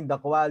maintain the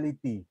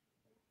quality,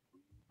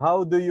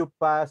 how do you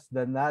pass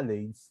the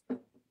knowledge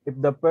if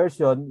the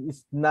person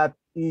is not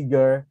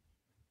eager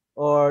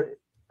or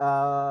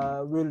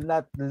will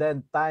not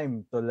lend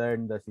time to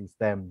learn the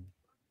system?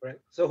 Right.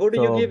 So who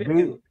do you give it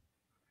to?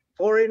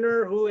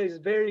 Foreigner who is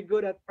very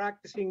good at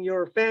practicing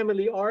your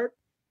family art,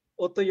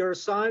 or to your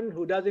son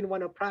who doesn't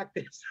want to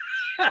practice?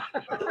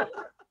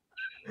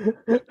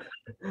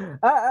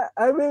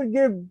 I will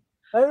give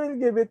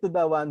it to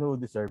the one who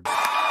deserves.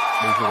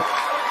 Basically.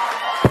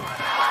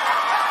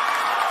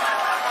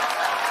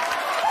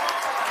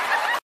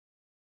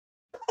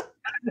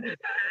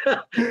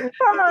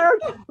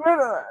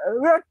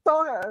 We're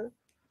talking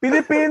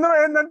Filipino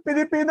and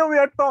non-Filipino. We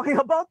are talking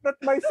about not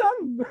my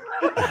son.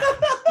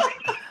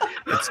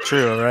 It's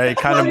true, right? He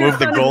kind of moved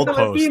the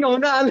goalpost.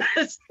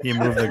 He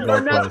moved the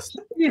goalpost.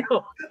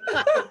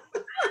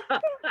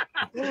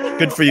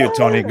 Good for you,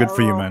 Tony. Good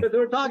for you, man.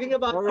 We're talking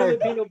about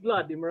Filipino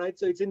blood, right?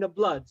 So it's in the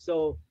blood.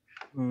 So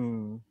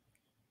blood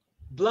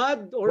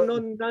or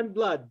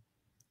non-blood?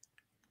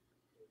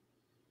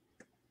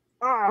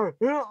 The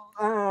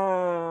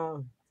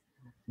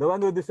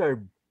one who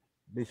deserves,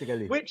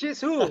 basically. Which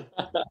is who?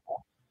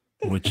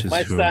 Which is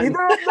My who? son.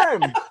 Either of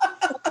them.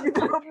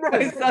 Either of them.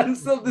 My son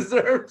still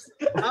deserves.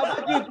 How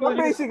about you, But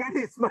Julius?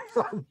 basically, it's my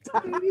son.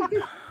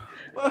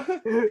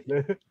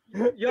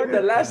 You're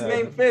The last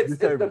name fits.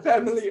 It's the Deserves.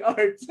 family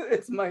art.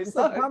 It's my It's a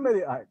son.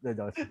 family art.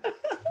 Josh.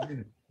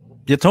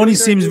 Yeah, Tony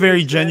seems very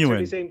Answer the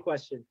genuine. same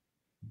question.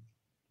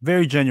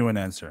 Very genuine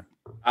answer.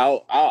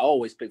 I'll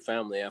always pick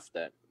family after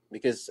that,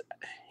 because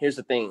here's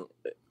the thing.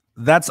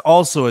 That's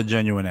also a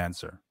genuine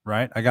answer,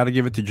 right? I got to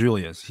give it to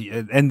Julius.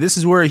 And this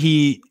is where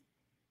he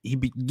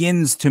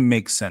begins to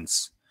make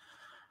sense.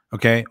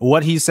 Okay,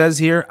 what he says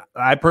here,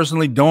 I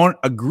personally don't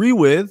agree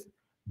with,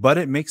 but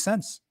it makes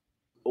sense.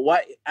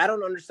 Why? I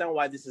don't understand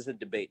why this is a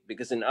debate,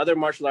 because in other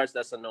martial arts,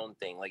 that's a known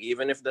thing. Like,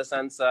 even if the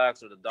son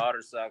sucks or the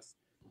daughter sucks,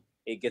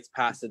 it gets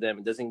passed to them.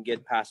 It doesn't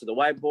get passed to the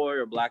white boy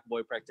or black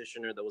boy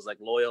practitioner that was like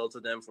loyal to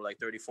them for like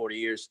 30, 40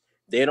 years.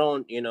 They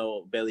don't,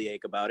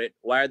 bellyache about it.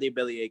 Why are they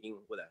bellyaching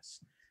with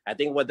us? I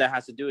think what that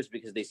has to do is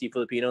because they see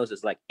Filipinos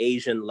as like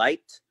Asian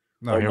light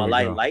or here we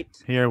Malay go. light.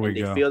 Here we and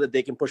they go. feel that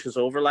they can push us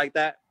over like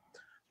that.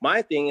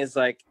 My thing is,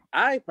 like,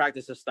 I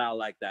practice a style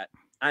like that.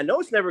 I know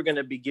it's never going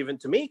to be given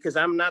to me because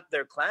I'm not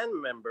their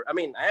clan member. I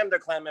mean, I am their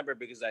clan member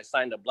because I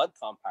signed a blood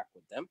compact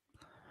with them.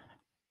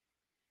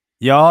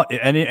 Y'all,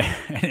 any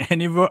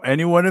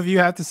one of you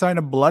have to sign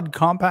a blood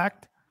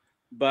compact?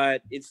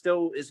 But it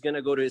still is going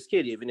to go to his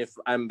kid, even if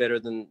I'm better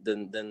than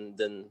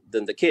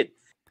the kid.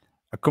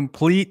 A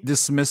complete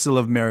dismissal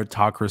of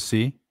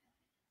meritocracy,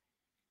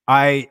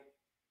 I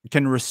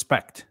can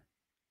respect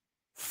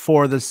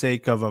for the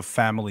sake of a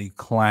family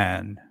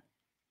clan.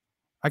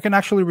 I can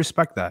actually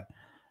respect that.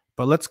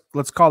 But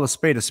let's call a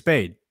spade a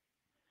spade.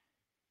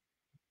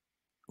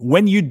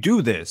 When you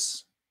do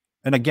this,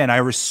 and again, I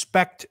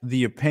respect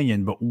the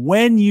opinion, but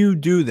when you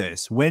do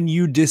this, when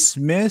you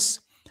dismiss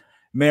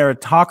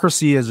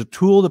meritocracy as a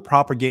tool to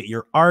propagate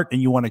your art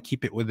and you want to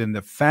keep it within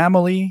the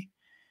family,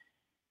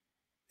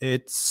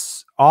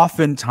 it's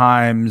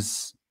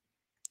oftentimes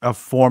a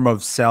form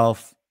of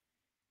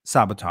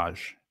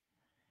self-sabotage.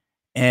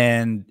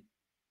 And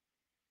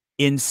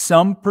in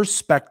some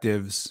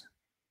perspectives,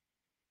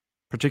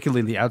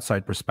 particularly the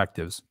outside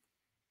perspectives,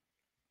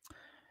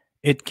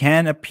 it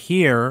can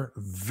appear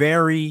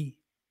very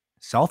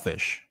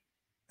selfish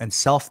and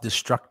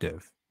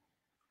self-destructive.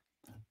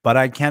 But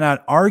I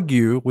cannot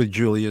argue with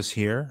Julius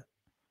here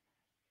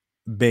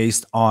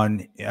based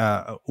on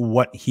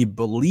what he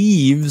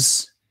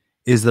believes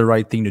is the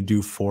right thing to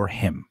do for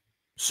him.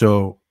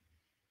 So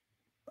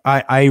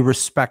I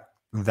respect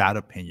that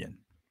opinion.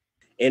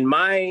 In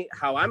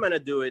how I'm gonna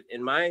do it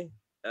in my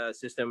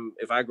system,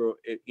 if I grow,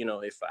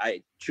 if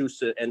I choose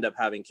to end up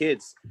having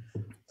kids,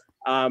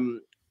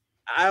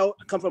 I'll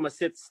come from a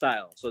Sith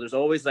style, so there's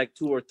always like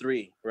 2 or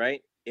 3,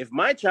 right? If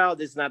my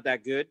child is not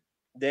that good,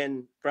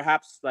 then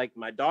perhaps like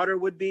my daughter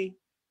would be,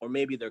 or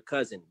maybe their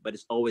cousin, but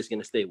it's always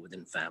gonna stay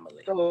within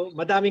family. So,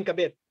 madaming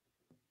kabit.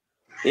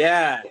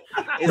 Yeah.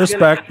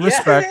 Respect.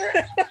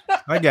 Yeah.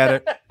 I get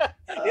it.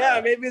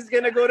 Yeah, maybe it's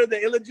gonna go to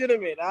the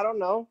illegitimate. I don't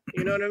know.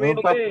 You know what I mean?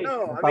 Okay.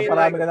 No, I mean,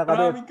 like,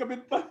 Maraming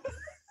kabit pa.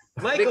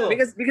 Michael.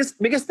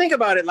 because think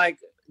about it. Like,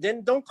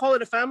 then don't call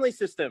it a family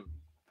system.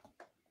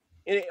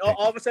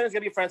 All of a sudden it's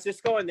gonna be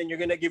Francisco, and then you're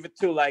gonna give it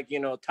to like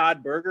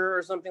Todd Berger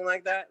or something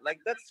like that. Like,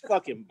 that's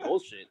fucking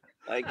bullshit.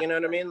 Like, you know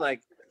what I mean?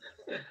 Like,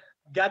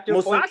 Got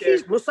your point there.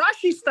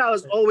 Musashi's style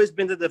has always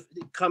been to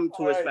come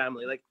to his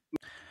family. Like,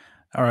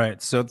 All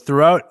right. So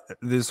throughout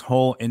this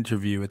whole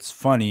interview, it's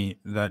funny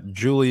that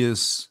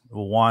Julius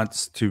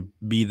wants to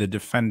be the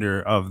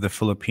defender of the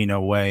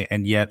Filipino way,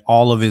 and yet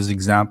all of his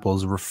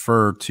examples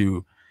refer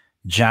to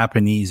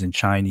Japanese and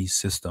Chinese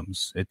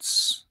systems.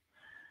 It's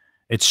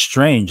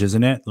strange,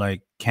 isn't it?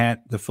 Like, can't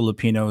the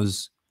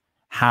Filipinos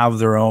have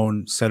their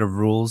own set of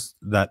rules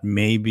that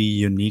may be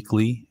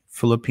uniquely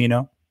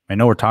Filipino? I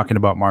know we're talking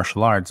about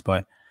martial arts,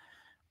 but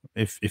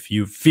if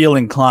you feel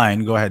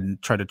inclined, go ahead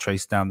and try to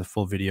trace down the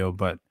full video.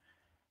 But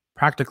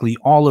practically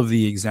all of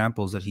the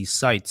examples that he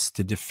cites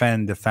to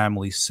defend the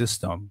family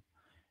system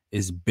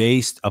is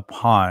based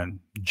upon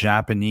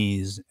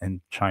Japanese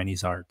and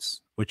Chinese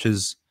arts, which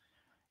is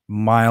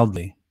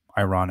mildly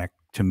ironic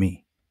to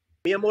me.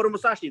 Miyamoto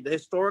Musashi, the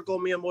historical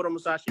Miyamoto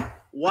Musashi.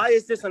 Why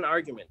is this an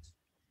argument?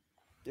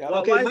 Yeah,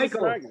 Okay, why is this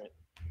Michael. an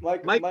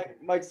argument?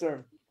 Mike's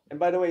turn. And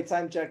by the way,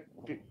 time check.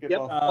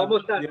 Yep,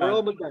 almost done. yeah. We're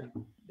almost done.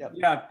 Yep.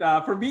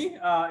 Yeah, for me,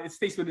 it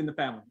stays within the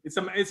family. It's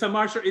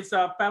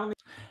a family.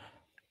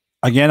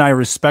 Again, I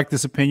respect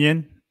this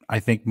opinion. I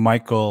think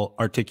Michael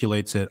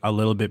articulates it a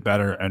little bit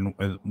better and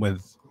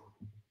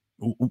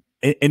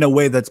in a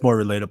way that's more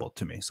relatable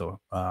to me. So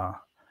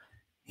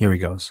here he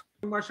goes.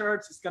 Martial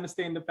arts is going to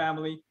stay in the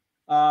family.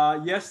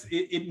 Yes,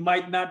 it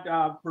might not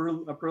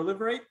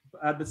proliferate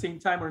at the same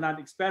time or not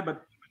expand,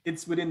 but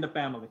it's within the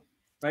family,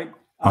 right?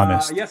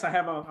 Honest. Yes, I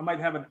might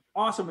have an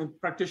awesome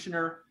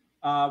practitioner,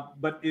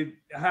 but it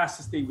has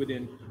to stay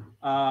within.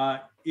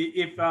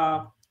 If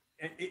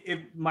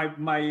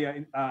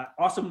my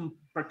awesome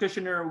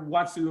practitioner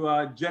wants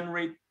to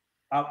generate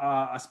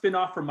a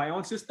spin-off from my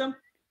own system,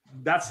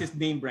 that's his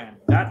name brand.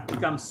 That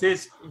becomes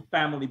his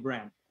family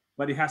brand,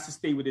 but it has to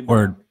stay within the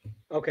Word. family.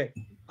 Okay.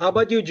 How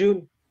about you,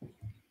 June?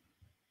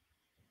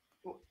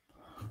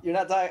 You're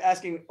not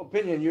asking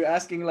opinion. You're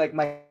asking like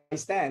my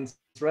stance,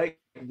 right?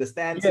 The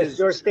stance Yes, is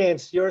your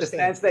stance. the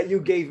stance that you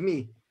gave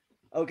me.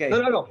 Okay.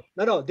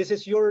 No. This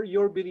is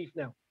your belief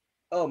now.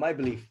 Oh, my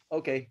belief.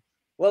 Okay.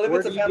 Well, if Where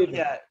it's a do you family, give it?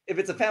 yeah, if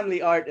it's a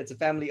family art, it's a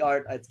family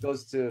art. It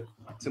goes to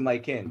my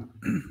kin.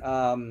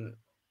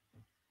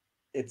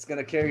 It's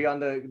gonna carry on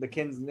the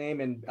kin's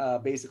name, and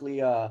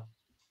basically,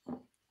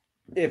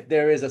 if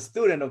there is a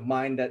student of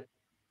mine that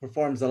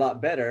performs a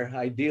lot better,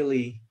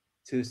 ideally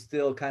to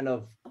still kind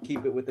of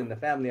keep it within the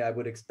family, I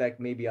would expect,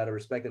 maybe out of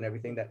respect and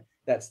everything,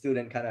 that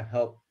student kind of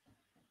help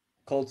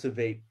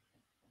cultivate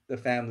the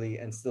family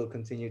and still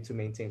continue to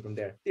maintain from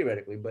there,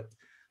 theoretically. But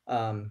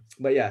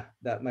yeah,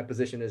 that my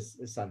position is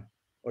son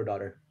or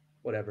daughter,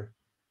 whatever.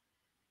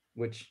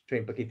 Which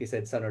Train Pakiti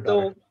said, son or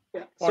daughter.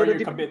 So the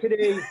debate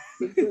today,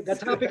 the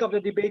topic of the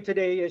debate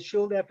today is,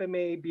 should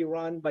FMA be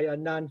run by a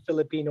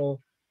non-Filipino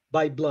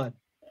by blood?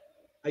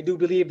 I do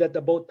believe that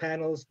both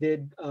panels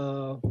did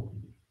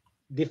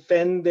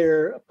defend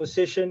their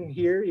position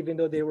here, even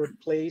though they were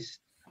placed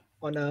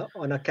on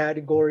a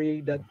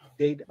category that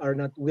they are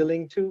not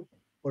willing to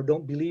or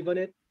don't believe on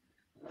it.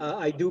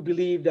 I do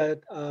believe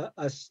that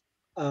us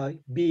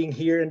being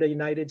here in the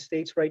United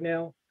States right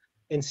now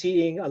and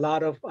seeing a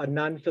lot of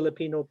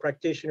non-Filipino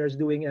practitioners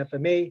doing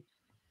FMA,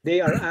 they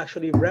are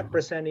actually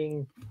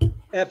representing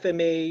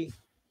FMA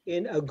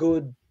in a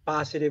good,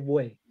 positive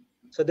way.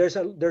 So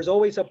there's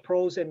always a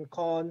pros and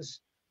cons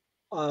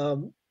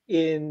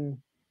in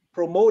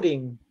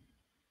promoting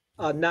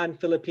a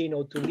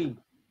non-Filipino to lead.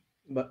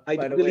 But I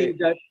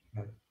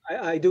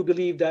do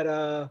believe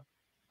that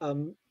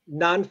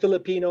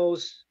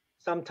non-Filipinos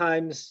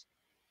sometimes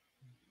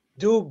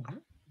do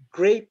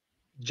great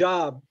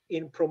job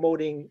in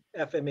promoting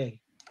FMA.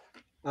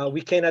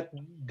 We cannot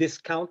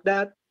discount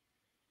that.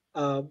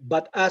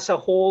 But as a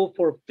whole,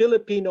 for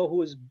Filipino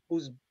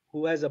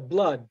who has a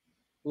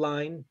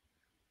bloodline,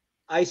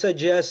 I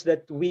suggest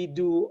that we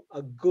do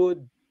a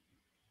good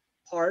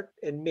part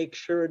and make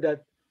sure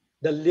that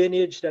the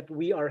lineage that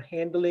we are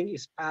handling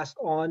is passed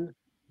on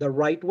the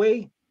right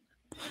way.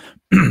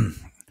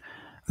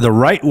 The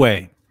right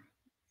way.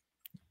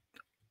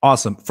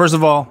 Awesome. First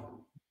of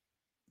all,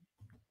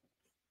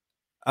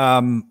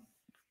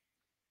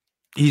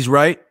 he's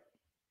right.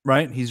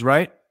 He's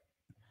right.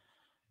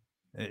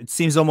 It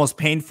seems almost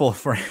painful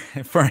for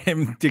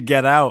him to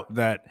get out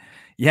that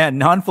Yeah,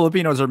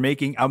 non-Filipinos are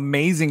making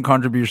amazing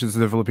contributions to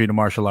the Filipino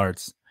martial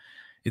arts.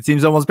 It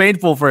seems almost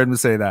painful for him to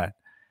say that.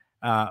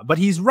 But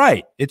he's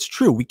right. It's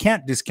true. We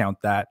can't discount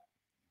that.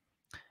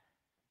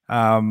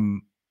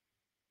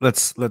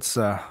 Let's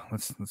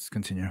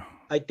continue.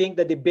 I think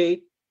the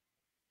debate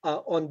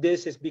on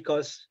this is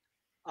because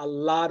a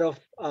lot of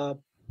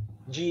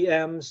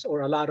GMs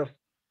or a lot of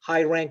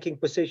high-ranking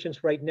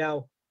positions right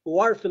now who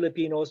are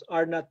Filipinos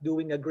are not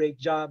doing a great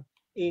job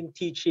in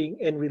teaching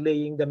and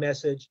relaying the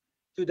message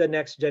to the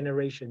next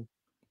generation.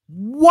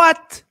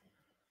 What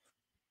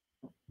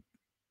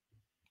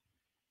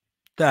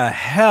the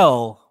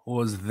hell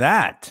was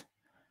that?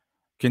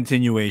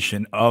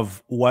 Continuation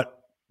of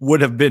what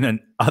would have been an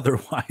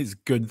otherwise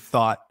good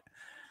thought.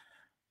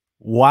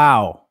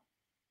 Wow.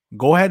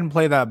 Go ahead and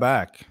play that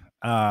back.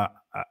 I'm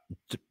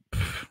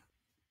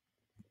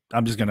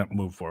just going to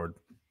move forward.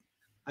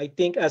 I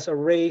think as a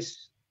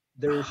race,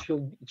 there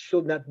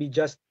should not be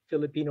just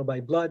Filipino by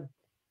blood.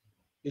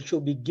 It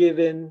should be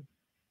given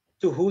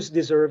to who's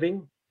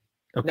deserving.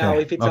 Okay. Now,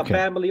 if it's a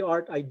family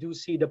art, I do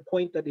see the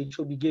point that it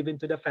should be given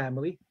to the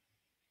family.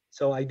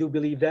 So I do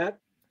believe that.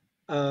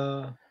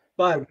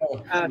 But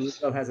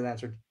hasn't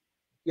answered.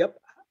 Yep.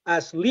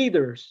 As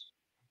leaders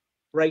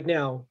right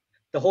now,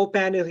 the whole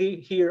panel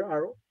here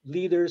are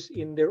leaders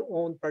in their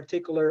own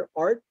particular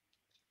art.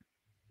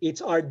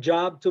 It's our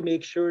job to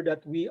make sure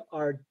that we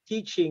are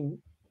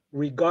teaching,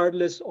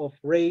 regardless of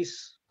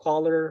race,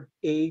 color,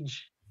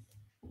 age,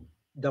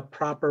 the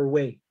proper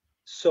way.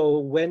 So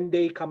when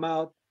they come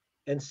out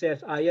and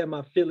says, I am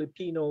a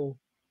Filipino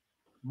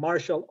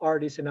martial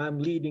artist and I'm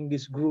leading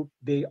this group,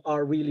 they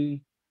are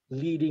really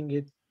leading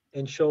it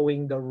and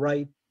showing the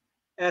right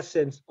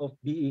essence of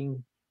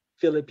being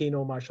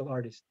Filipino martial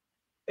artist.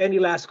 Any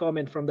last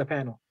comment from the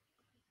panel?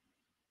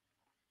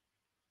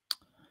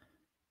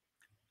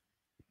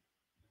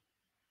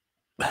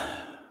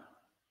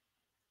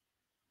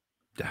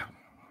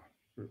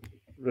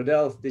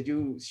 Rodel, did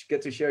you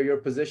get to share your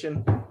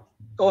position?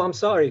 Oh, I'm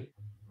sorry.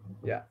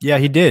 Yeah. Yeah,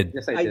 he did.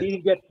 Yes, I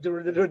didn't get the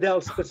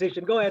Rodel's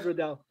position. Go ahead,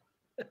 Rodel.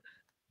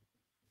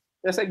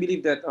 Yes, I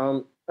believe that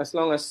as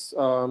long as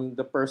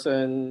the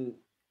person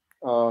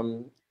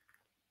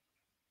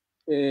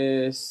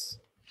is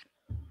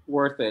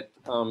worth it,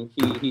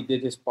 he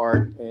did his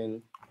part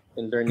in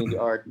learning the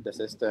art, the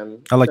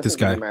system. I like this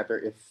Doesn't guy. really matter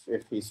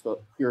if he's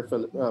pure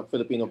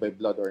Filipino by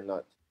blood or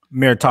not.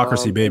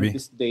 Meritocracy, baby. In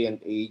this day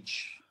and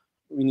age,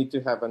 we need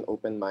to have an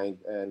open mind,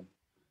 and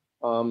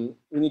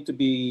we need to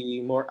be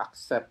more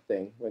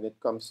accepting when it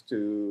comes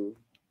to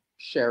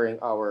sharing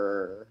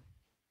our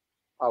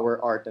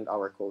art and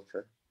our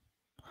culture.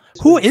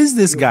 Who is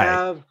this guy?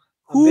 have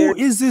Who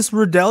is this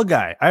Rodel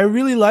guy? I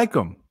really like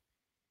him.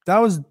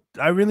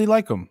 I really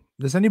like him.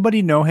 Does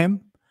anybody know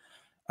him?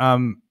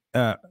 From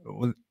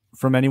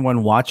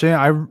anyone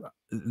watching,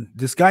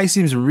 this guy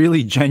seems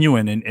really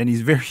genuine and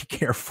he's very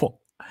careful.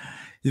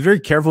 He's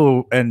very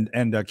careful and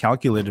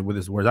calculated with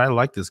his words. I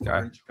like this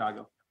guy. In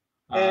Chicago.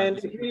 And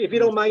if you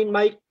don't mind,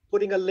 Mike,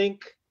 putting a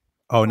link.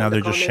 Oh, now on the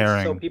they're just comments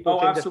sharing. So people Oh,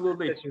 can just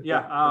absolutely. access your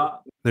Yeah.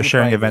 They're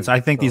sharing events. I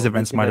think these So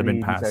events might have been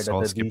basically, passed, these so are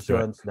I'll the skip through it.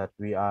 traditions that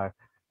we are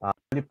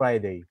Holy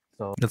Friday.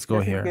 So Let's go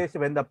just here. in case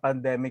when the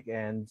pandemic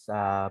ends,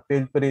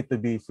 feel free to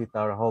visit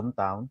our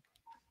hometown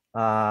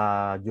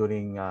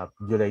during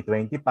July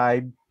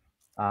 25,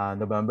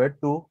 November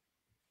 2,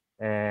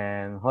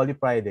 and Holy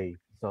Friday.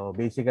 So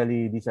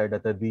basically, these are the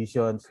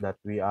traditions that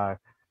we are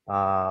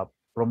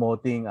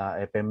promoting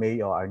FMA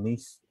or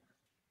ARNIS.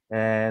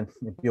 And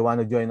if you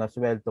want to join as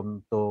well,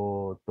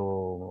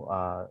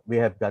 we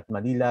have got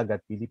Manila,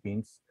 got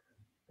Philippines,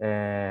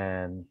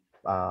 and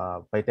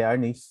Paite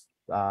ARNIS.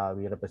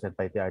 We represent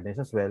Paite ARNIS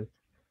as well.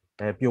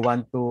 If you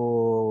want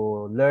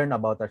to learn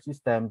about our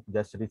system,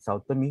 just reach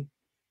out to me,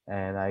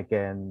 and I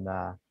can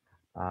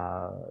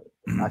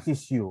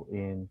assist you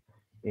in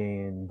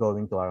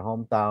going to our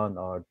hometown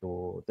or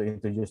to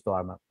introduce to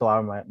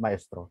our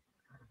maestro.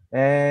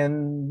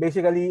 And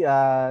basically,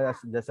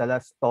 just a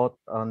last thought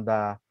on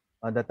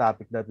the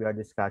topic that we are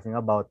discussing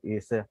about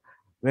is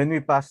when we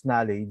pass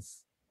knowledge,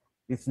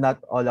 it's not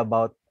all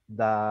about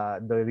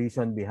the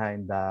reason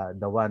behind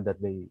the one that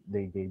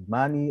they gave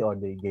money or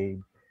they gave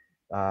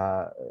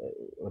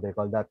what they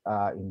call that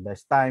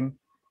invest time.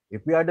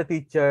 If we are the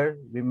teacher,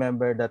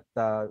 remember that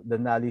the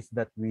knowledge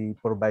that we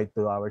provide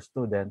to our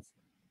students,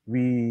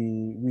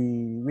 we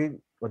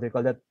what they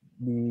call that,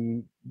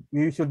 we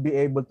should be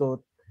able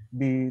to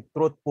be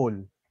truthful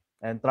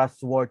and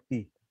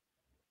trustworthy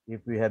if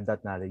we have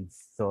that knowledge.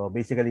 So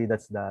basically,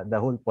 that's the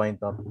whole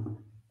point of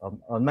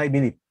on my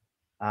belief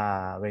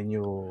when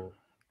you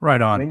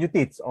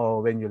teach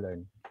or when you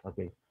learn.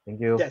 Okay,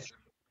 thank you. Yes.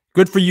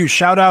 Good for you.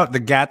 Shout out the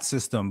GAT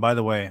system, by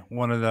the way,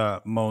 one of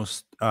the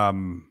most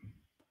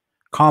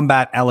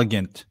combat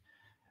elegant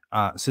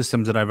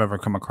systems that I've ever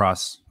come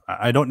across.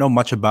 I don't know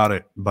much about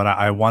it, but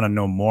I want to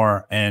know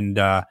more. And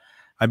I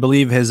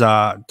believe his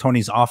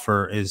Tony's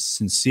offer is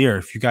sincere.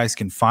 If you guys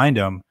can find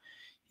him,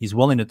 he's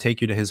willing to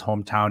take you to his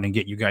hometown and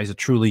get you guys a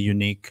truly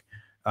unique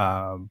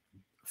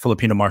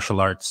Filipino martial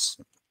arts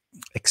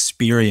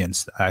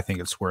experience I think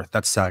it's worth.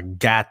 That's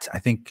GAT. I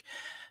think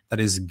that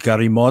is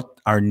Garimot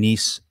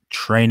Arnis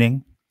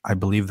Training. I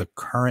believe the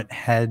current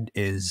head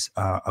is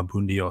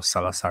Abundio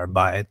Salazar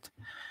Baet.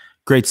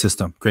 Great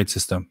system, great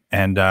system.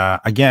 And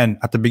again,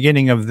 at the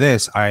beginning of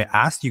this, I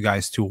asked you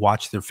guys to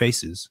watch their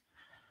faces.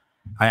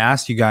 I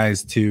asked you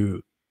guys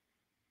to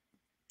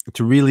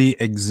really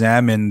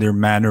examine their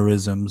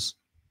mannerisms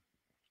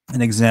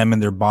and examine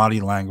their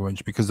body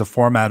language, because the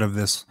format of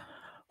this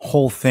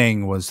whole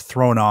thing was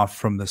thrown off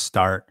from the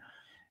start.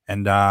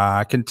 And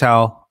I can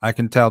tell,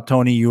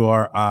 Tony, you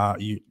are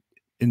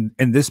in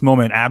this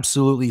moment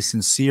absolutely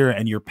sincere,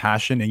 and your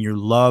passion and your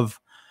love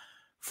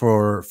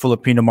for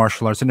Filipino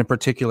martial arts, and in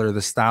particular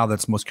the style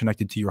that's most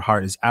connected to your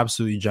heart, is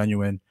absolutely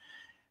genuine.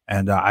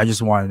 And I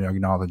just wanted to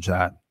acknowledge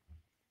that.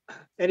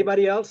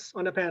 Anybody else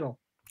on the panel?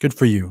 Good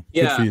for you.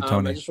 Yeah, good for you,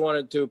 Tony. I just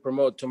wanted to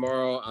promote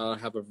tomorrow. I'll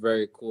have a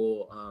very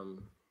cool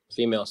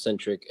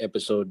female-centric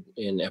episode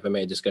in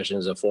FMA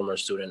discussions. A former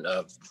student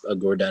of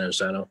Gordon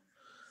Usano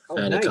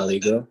and nice.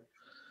 Caligo.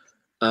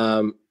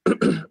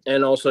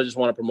 And also, I just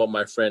want to promote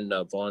my friend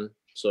Vaughn.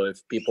 So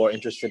if people are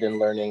interested in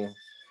learning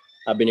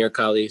Habanero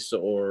Calis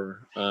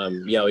or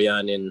Yao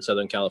Yan in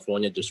Southern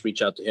California, just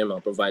reach out to him.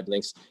 I'll provide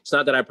links. It's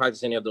not that I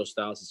practice any of those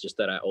styles. It's just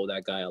that I owe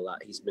that guy a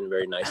lot. He's been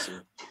very nice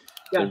and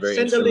been very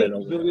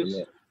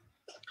instrumental.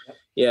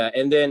 Yeah,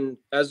 and then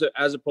as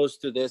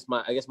opposed to this,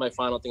 I guess my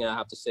final thing I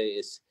have to say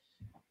is,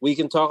 we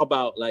can talk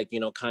about, like,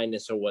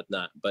 kindness or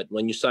whatnot, but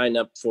when you sign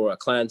up for a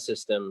clan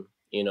system,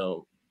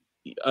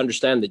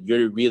 understand that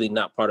you're really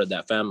not part of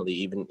that family.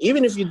 Even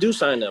if you do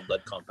sign a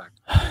blood compact,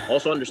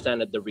 also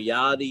understand that the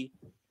reality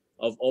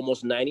of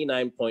almost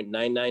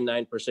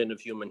 99.999%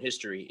 of human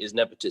history is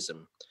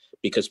nepotism,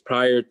 because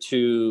prior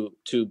to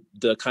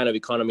the kind of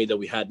economy that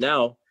we had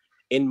now,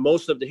 in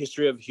most of the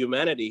history of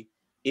humanity,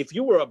 if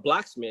you were a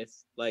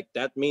blacksmith, like,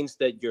 that means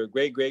that your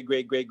great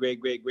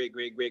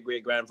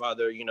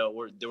grandfather,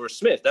 they were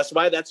Smith. That's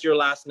why that's your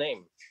last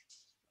name.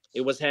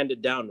 It was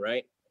handed down,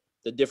 right?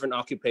 The different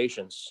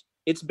occupations.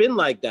 It's been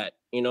like that,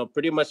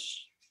 pretty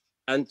much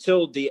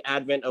until the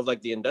advent of,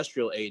 like, the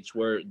industrial age,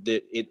 where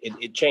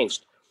it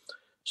changed.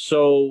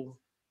 So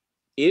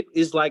it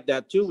is like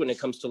that too when it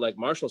comes to, like,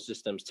 martial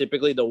systems.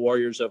 Typically, the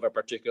warriors of a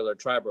particular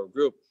tribe or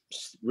group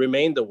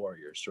remain the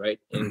warriors, right?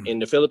 In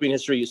the Philippine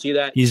history, you see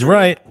that. He's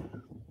right.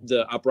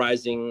 The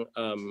uprising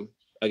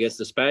against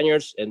the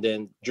Spaniards, and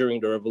then during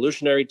the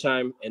Revolutionary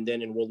time, and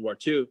then in World War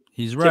II.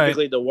 He's right.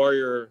 Typically, the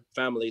warrior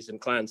families and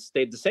clans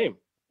stayed the same,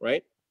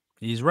 right?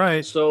 He's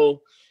right.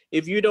 So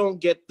if you don't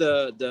get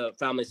the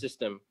family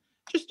system,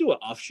 just do an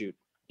offshoot.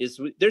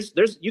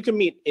 There's you can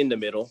meet in the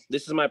middle.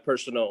 This is my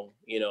personal,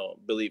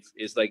 belief,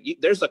 is like,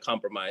 there's a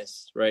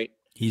compromise, right?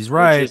 He's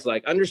right. Which is,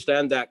 like,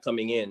 understand that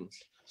coming in.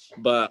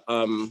 But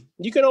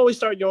you can always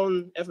start your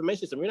own FMA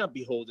system. You're not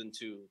beholden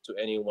to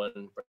any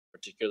one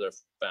particular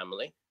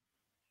family,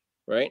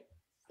 right?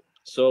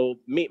 So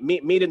meet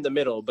in the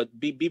middle, but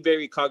be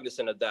very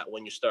cognizant of that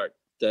when you start.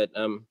 That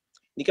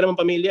hindi ka naman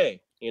pamilya,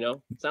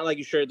 It's not like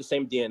you share the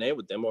same DNA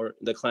with them or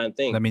the clan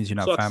thing. That means you're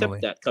not so family.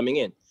 Accept that coming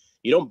in.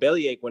 You don't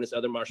bellyache when it's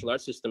other martial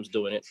arts systems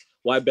doing it.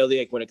 Why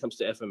bellyache when it comes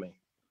to FMA?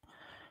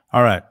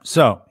 All right.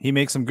 So he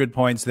makes some good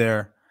points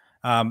there.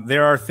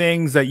 There are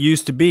things that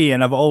used to be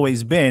and have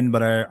always been,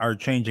 but are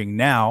changing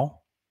now.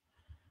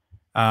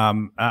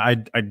 I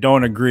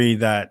don't agree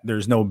that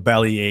there's no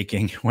belly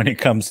aching when it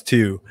comes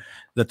to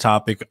the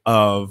topic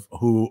of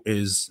who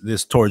is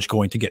this torch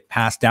going to get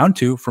passed down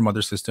to from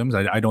other systems.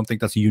 I don't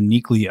think that's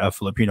uniquely a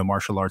Filipino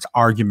martial arts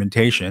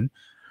argumentation.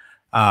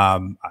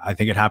 I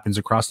think it happens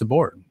across the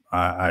board.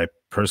 I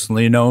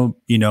personally know,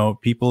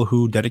 people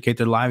who dedicate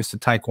their lives to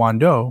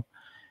Taekwondo,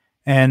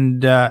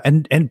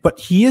 but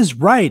he is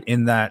right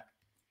in that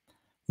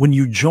when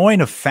you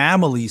join a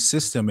family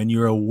system and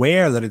you're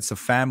aware that it's a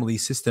family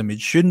system,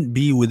 it shouldn't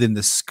be within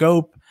the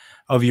scope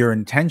of your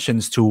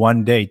intentions to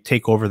one day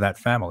take over that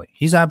family.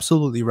 He's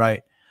absolutely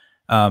right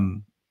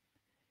in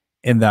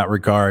that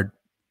regard.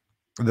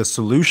 The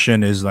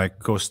solution is, like,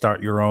 go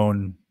start your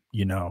own,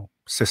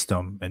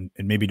 system, and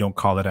maybe don't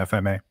call it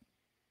FMA.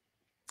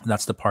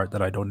 That's the part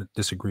that I don't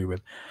disagree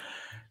with.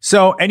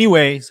 So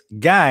anyways,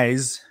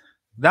 guys,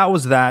 that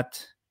was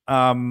that.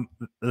 There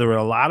were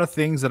a lot of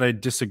things that I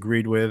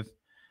disagreed with,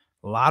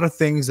 a lot of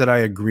things that I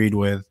agreed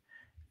with.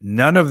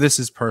 None of this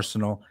is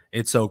personal.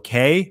 It's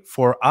okay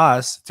for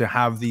us to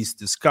have these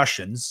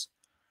discussions.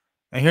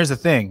 And here's the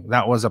thing,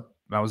 that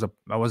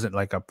wasn't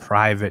like a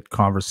private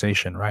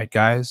conversation, right,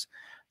 guys?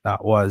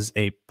 That was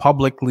a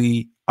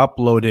publicly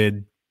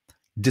uploaded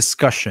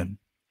discussion,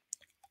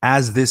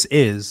 as this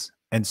is.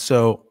 And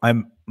so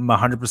I'm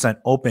 100%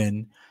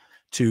 open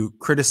to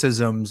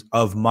criticisms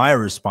of my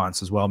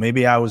response as well.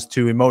 Maybe I was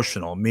too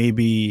emotional.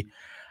 Maybe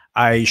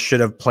I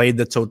should have played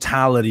the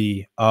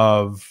totality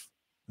of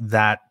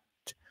that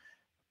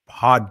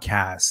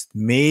podcast.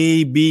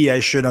 Maybe I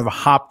should have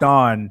hopped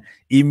on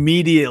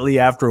immediately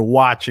after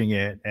watching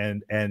it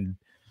and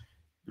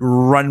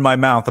run my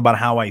mouth about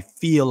how I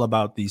feel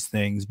about these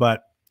things.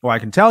 But what I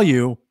can tell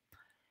you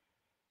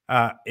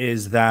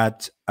is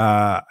that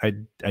I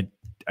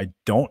I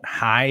don't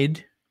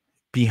hide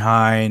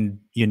behind,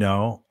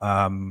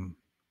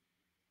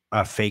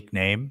 a fake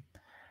name.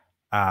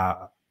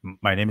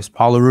 My name is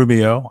Paulo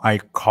Rubio. I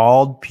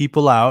called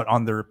people out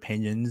on their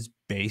opinions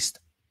based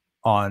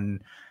on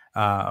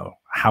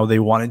how they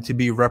wanted to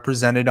be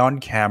represented on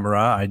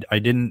camera. I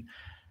didn't.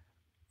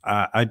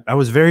 I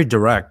was very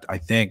direct, I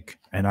think,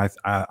 and I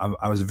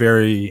was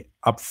very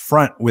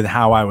upfront with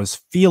how I was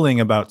feeling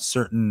about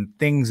certain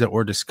things that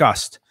were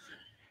discussed.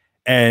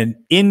 And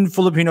in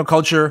Filipino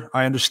culture,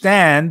 I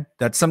understand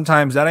that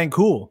sometimes that ain't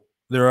cool.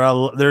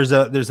 There's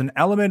an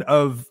element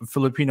of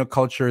Filipino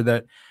culture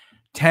that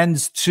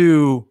tends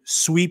to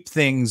sweep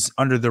things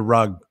under the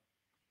rug,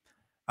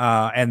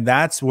 and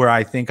that's where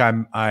I think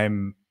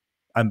I'm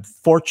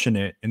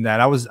fortunate in that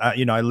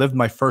I lived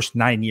my first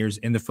 9 years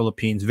in the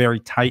Philippines, very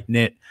tight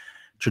knit,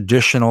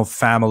 traditional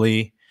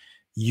family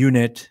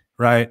unit,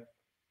 right?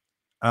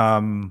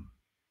 And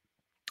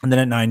then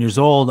at 9 years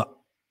old,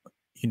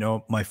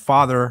 my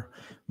father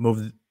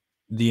moved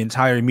the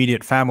entire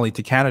immediate family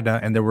to Canada,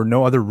 and there were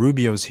no other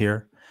Rubios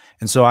here.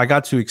 And so I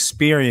got to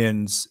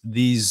experience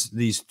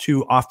these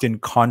two often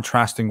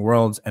contrasting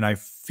worlds, and I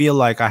feel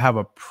like I have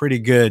a pretty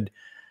good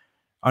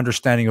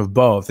understanding of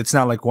both. It's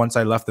not like once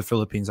I left the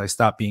Philippines, I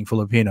stopped being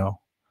Filipino,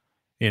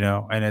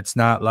 and it's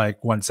not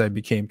like once I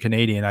became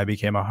Canadian, I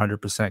became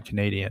 100%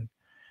 Canadian.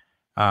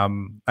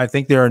 I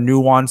think there are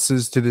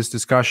nuances to this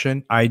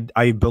discussion.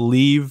 I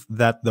believe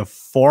that the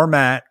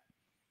format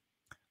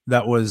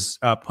that was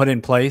put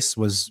in place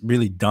was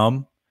really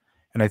dumb.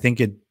 And I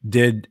think it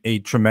did a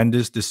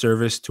tremendous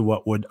disservice to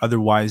what would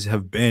otherwise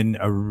have been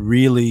a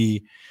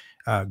really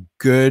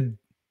good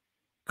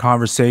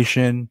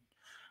conversation.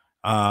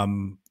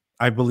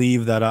 I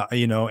believe that,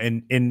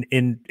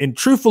 in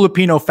true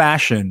Filipino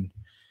fashion,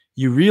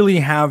 you really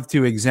have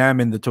to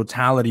examine the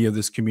totality of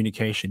this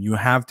communication. You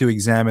have to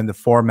examine the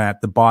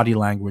format, the body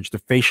language, the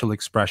facial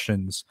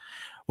expressions,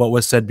 what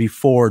was said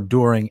before,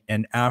 during,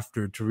 and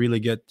after to really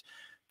get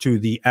to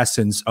the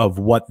essence of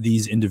what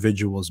these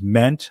individuals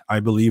meant. I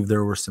believe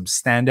there were some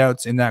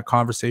standouts in that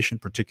conversation,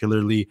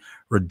 particularly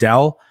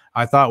Riddell,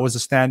 I thought was a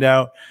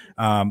standout.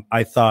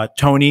 I thought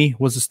Tony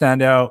was a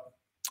standout.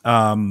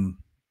 And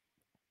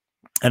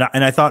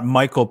I thought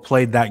Michael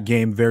played that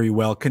game very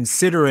well,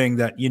 considering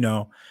that,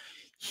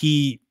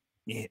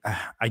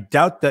 I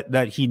doubt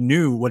that he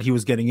knew what he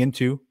was getting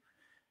into,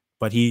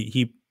 but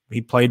he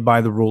played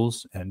by the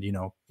rules, and,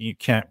 you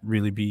can't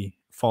really be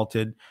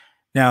faulted.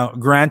 Now,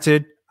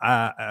 granted,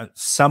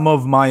 some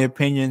of my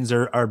opinions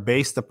are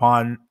based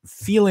upon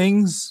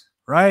feelings,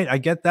 right? I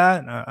get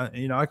that.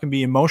 I can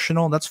be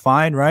emotional. That's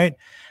fine, right?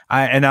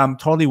 And I'm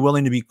totally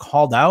willing to be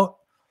called out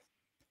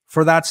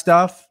for that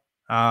stuff.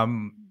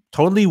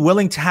 Totally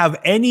willing to have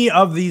any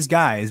of these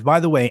guys, by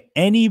the way,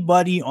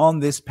 anybody on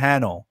this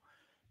panel,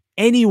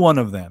 any one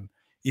of them,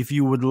 if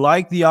you would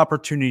like the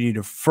opportunity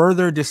to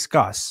further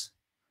discuss,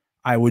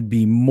 I would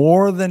be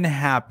more than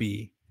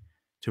happy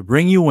to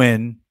bring you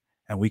in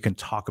and we can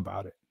talk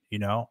about it.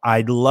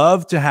 I'd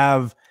love to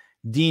have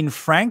Dean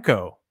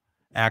Franco,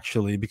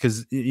 actually,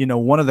 because,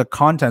 one of the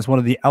contents, one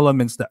of the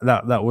elements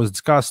that was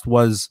discussed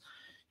was,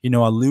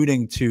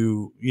 alluding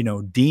to,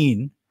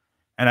 Dean.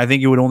 And I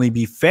think it would only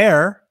be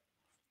fair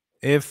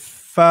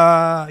if,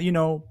 Paul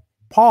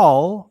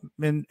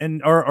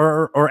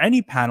or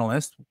any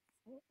panelist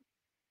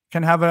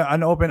can have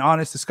an open,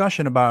 honest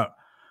discussion about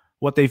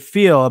what they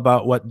feel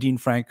about what Dean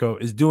Franco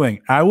is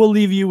doing. I will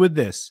leave you with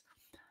this.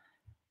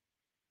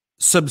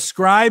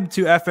 Subscribe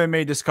to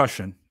FMA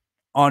Discussion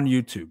on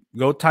YouTube.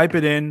 Go type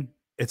it in.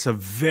 It's a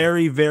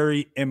very,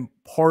 very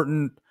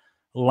important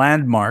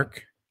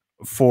landmark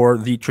for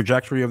the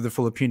trajectory of the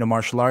Filipino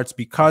martial arts,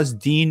 because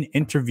Dean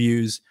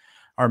interviews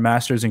our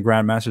masters and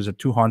grandmasters, our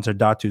tuhans, our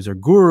datus, our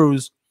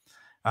gurus,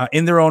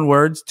 in their own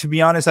words. To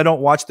be honest, I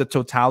don't watch the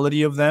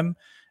totality of them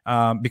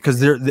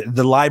because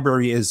the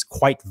library is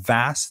quite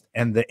vast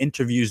and the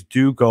interviews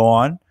do go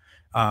on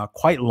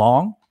quite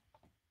long.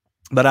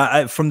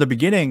 But from the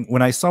beginning,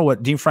 when I saw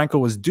what Dean Franco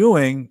was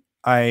doing,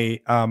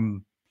 I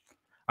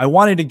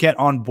wanted to get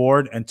on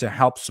board and to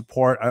help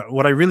support.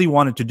 What I really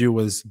wanted to do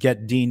was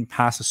get Dean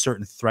past a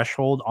certain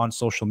threshold on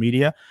social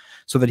media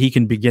so that he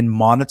can begin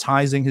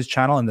monetizing his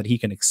channel and that he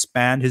can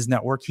expand his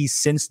network. He's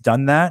since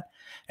done that.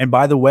 And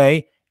by the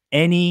way,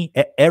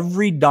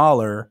 every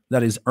dollar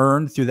that is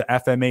earned through the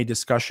FMA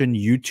Discussion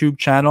YouTube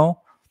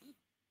channel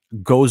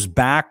goes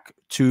back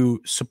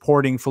to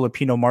supporting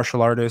Filipino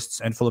martial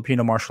artists and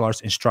Filipino martial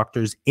arts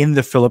instructors in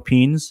the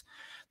Philippines.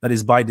 That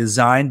is by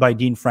design by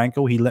Dean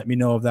Franco. He let me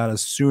know of that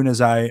as soon as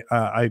I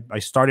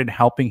started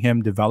helping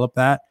him develop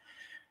that.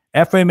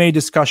 FMA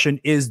Discussion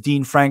is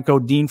Dean Franco.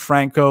 Dean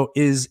Franco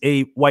is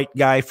a white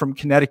guy from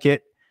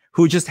Connecticut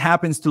who just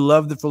happens to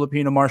love the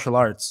Filipino martial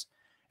arts,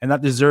 and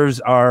that deserves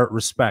our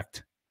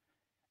respect.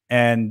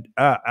 And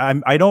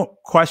I don't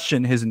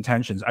question his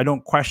intentions. I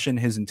don't question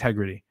his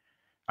integrity.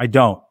 I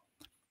don't.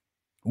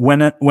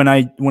 When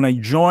I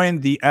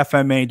joined the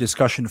FMA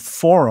Discussion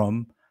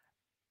forum,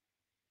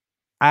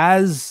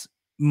 as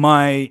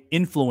my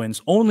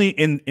influence only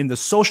in the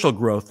social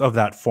growth of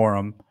that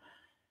forum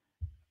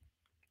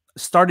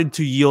started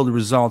to yield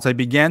results, I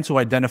began to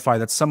identify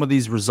that some of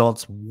these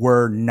results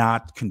were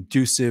not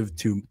conducive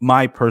to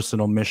my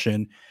personal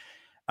mission.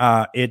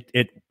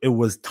 It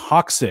was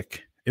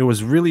toxic. It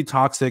was really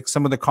toxic.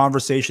 Some of the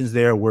conversations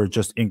there were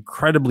just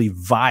incredibly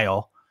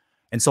vile.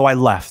 And so I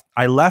left.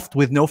 I left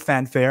with no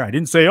fanfare. I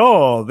didn't say,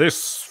 "Oh,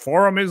 this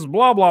forum is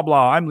blah, blah,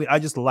 blah." I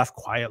just left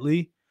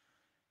quietly,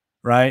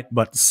 right?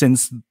 But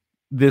since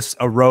this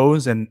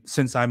arose and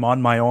since I'm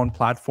on my own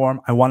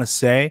platform, I want to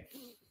say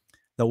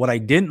that what I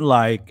didn't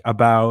like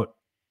about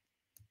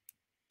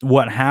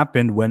what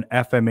happened when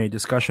FMA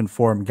discussion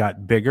forum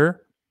got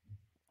bigger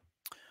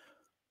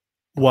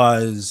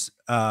was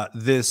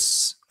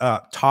this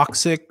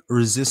toxic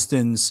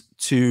resistance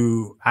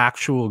to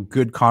actual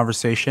good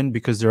conversation,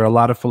 because there are a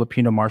lot of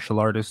Filipino martial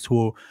artists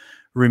who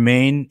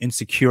remain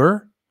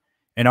insecure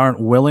and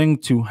aren't willing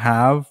to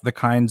have the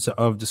kinds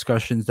of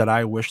discussions that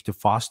I wish to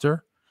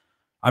foster.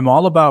 I'm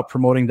all about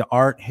promoting the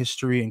art,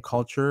 history, and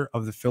culture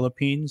of the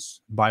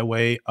Philippines by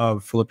way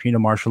of Filipino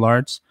martial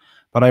arts,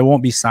 but I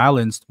won't be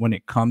silenced when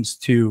it comes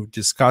to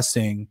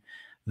discussing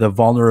the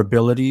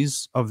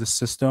vulnerabilities of the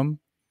system,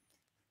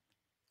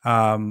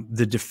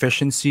 the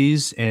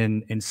deficiencies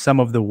in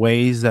some of the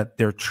ways that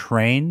they're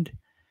trained.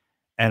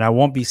 And I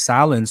won't be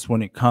silenced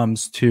when it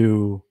comes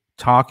to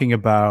talking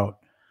about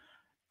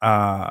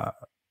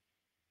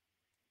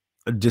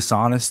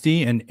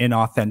dishonesty and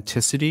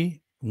inauthenticity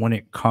when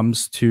it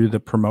comes to the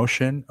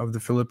promotion of the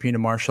Filipino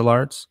martial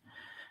arts.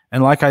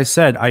 And like I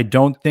said, I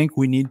don't think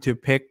we need to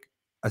pick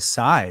a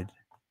side.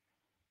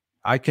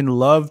 I can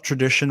love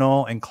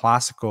traditional and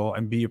classical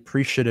and be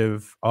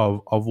appreciative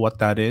of what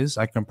that is.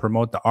 I can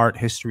promote the art,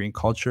 history, and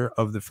culture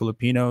of the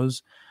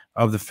Filipinos,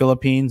 of the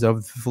Philippines,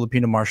 of the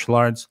Filipino martial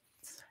arts.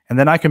 And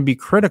then I can be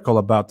critical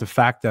about the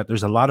fact that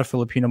there's a lot of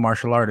Filipino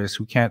martial artists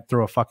who can't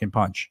throw a fucking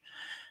punch.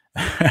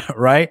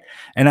 Right?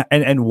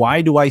 And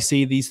why do I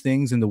say these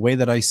things in the way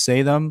that I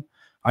say them?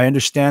 I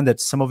understand that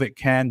some of it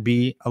can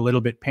be a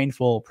little bit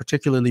painful,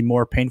 particularly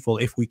more painful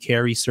if we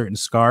carry certain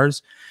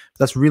scars.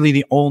 That's really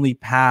the only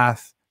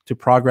path to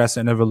progress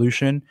and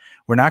evolution.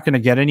 We're not going to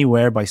get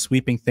anywhere by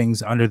sweeping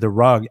things under the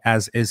rug,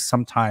 as is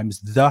sometimes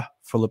the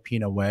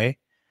Filipino way.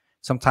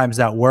 Sometimes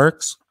that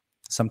works,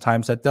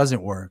 sometimes that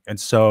doesn't work. And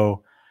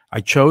so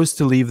I chose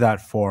to leave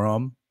that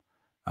forum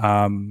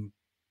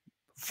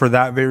for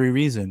that very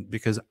reason,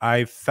 because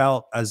I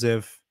felt as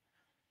if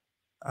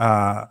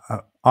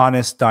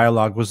honest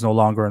dialogue was no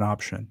longer an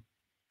option.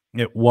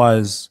 It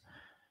was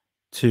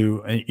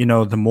to,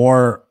 the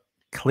more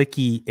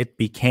cliquey it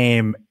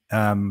became,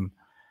 I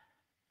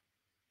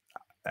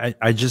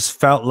just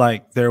felt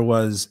like there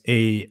was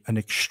an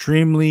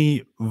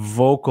extremely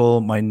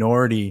vocal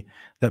minority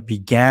that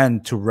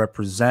began to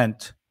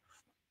represent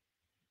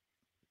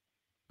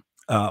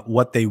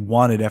what they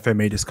wanted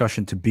FMA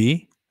discussion to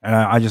be. And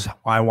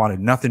I wanted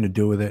nothing to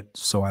do with it,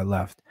 so I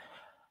left.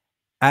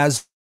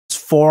 As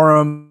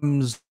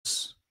forums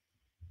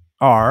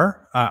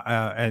are,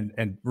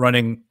 and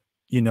running,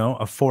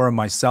 a forum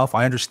myself,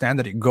 I understand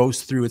that it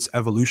goes through its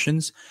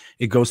evolutions.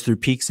 It goes through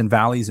peaks and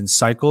valleys and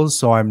cycles.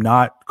 So I'm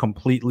not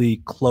completely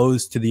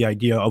closed to the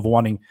idea of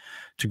wanting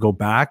to go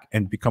back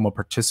and become a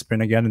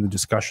participant again in the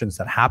discussions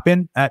that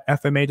happen at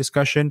FMA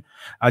discussion.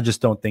 I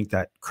just don't think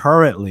that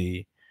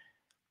currently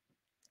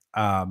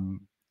a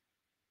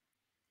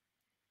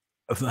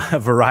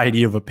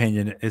variety of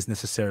opinion is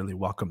necessarily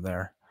welcome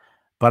there.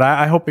 But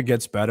I hope it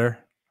gets better.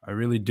 I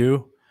really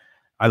do.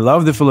 I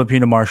love the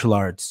Filipino martial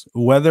arts.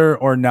 Whether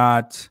or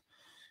not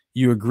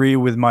you agree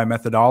with my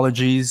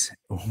methodologies,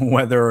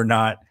 whether or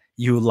not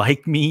you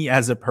like me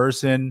as a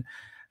person,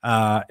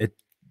 it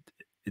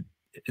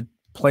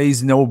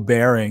plays no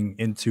bearing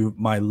into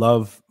my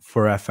love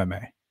for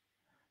FMA.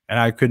 And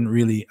I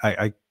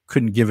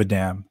couldn't give a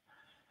damn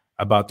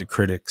about the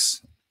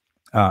critics,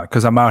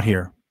 because I'm out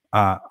here.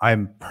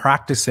 I'm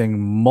practicing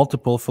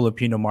multiple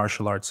Filipino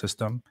martial arts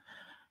system,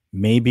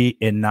 maybe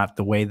in not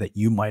the way that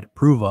you might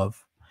approve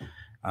of,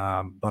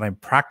 but I'm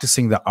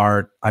practicing the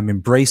art. I'm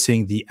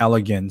embracing the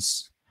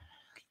elegance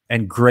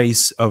and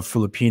grace of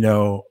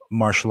Filipino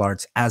martial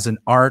arts as an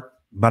art,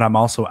 but I'm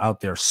also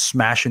out there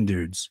smashing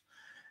dudes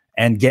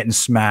and getting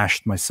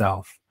smashed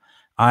myself.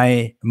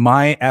 My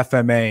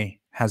FMA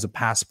has a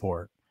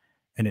passport,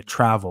 and it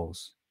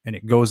travels, and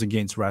it goes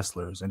against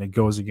wrestlers, and it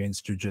goes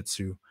against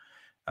jiu-jitsu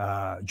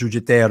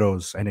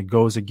jiu-jiteros, and it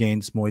goes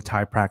against Muay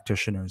Thai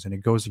practitioners, and it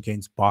goes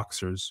against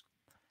boxers,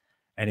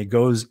 and it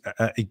goes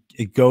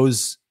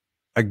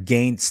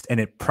against, and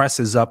it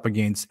presses up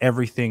against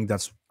everything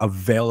that's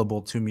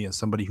available to me as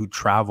somebody who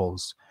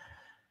travels,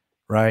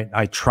 right?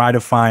 I try to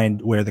find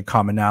where the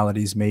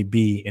commonalities may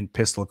be in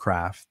pistol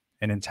craft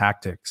and in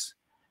tactics,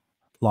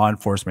 law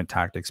enforcement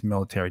tactics,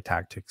 military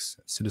tactics,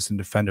 citizen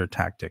defender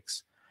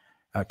tactics,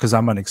 because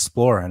I'm an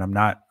explorer and I'm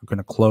not going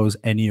to close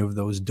any of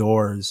those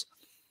doors.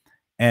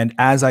 And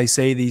as I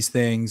say these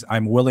things,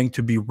 I'm willing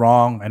to be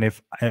wrong. And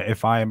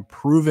if I am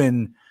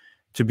proven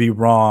to be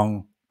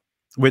wrong,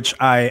 which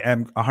I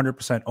am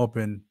 100%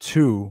 open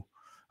to,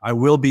 I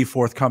will be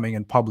forthcoming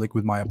in public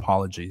with my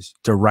apologies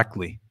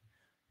directly.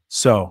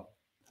 So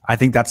I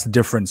think that's the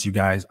difference, you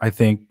guys. I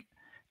think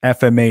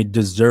FMA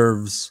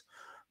deserves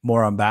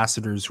more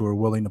ambassadors who are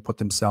willing to put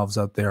themselves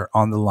out there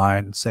on the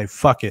line and say,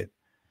 fuck it.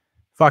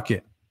 Fuck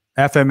it.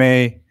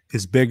 FMA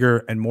is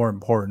bigger and more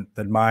important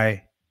than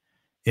my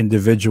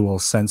individual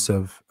sense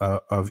of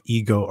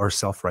ego or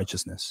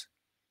self-righteousness.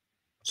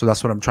 So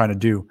that's what I'm trying to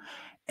do.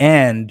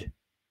 And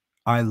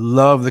I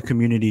love the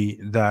community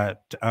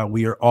that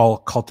we are all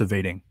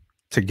cultivating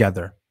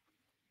together,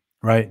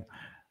 right?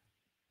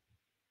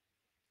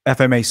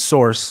 FMA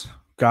Source,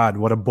 God,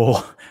 what a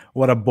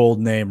bold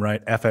name,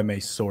 right?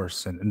 FMA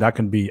Source, and that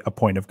can be a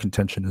point of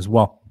contention as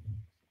well.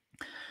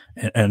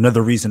 And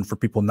another reason for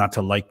people not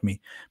to like me.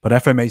 But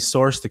FMA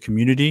Source, the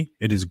community,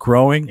 it is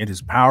growing, it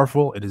is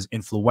powerful, it is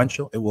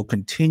influential, it will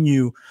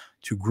continue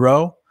to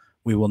grow.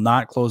 We will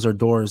not close our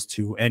doors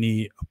to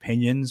any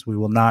opinions. We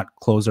will not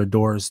close our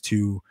doors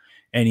to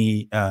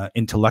any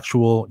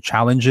intellectual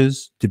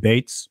challenges,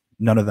 debates,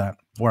 none of that.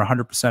 We're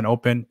 100%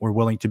 open. We're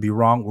willing to be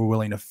wrong. We're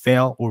willing to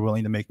fail. We're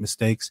willing to make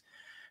mistakes,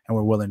 and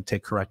we're willing to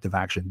take corrective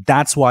action.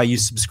 That's why you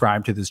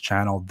subscribe to this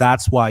channel.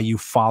 That's why you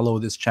follow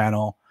this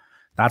channel.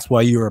 That's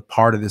why you're a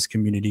part of this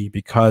community,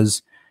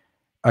 because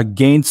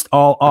against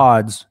all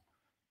odds,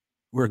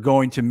 we're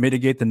going to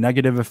mitigate the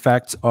negative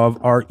effects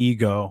of our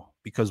ego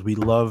because we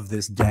love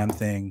this damn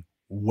thing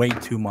way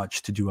too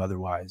much to do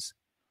otherwise.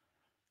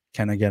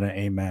 Can I get an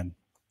amen?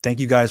 Thank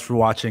you guys for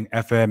watching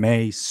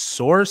FMA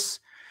Source.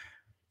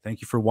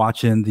 Thank you for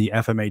watching the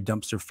FMA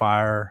Dumpster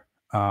Fire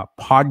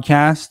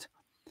podcast.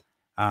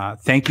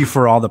 Thank you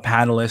for all the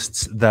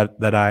panelists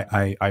that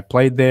I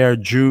played there.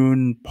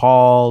 June,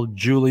 Paul,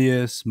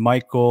 Julius,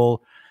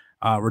 Michael,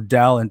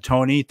 Riddell, and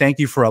Tony. Thank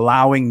you for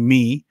allowing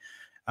me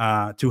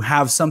to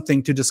have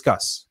something to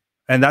discuss.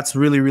 And that's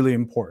really, really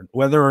important.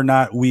 Whether or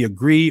not we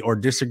agree or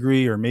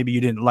disagree, or maybe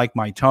you didn't like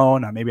my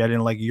tone, or maybe I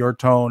didn't like your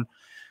tone,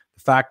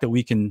 the fact that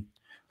we can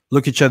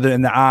look each other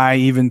in the eye,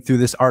 even through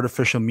this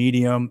artificial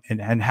medium,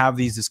 and have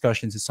these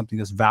discussions is something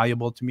that's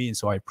valuable to me. And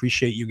so I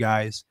appreciate you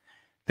guys.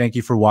 Thank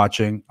you for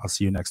watching. I'll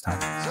see you next time.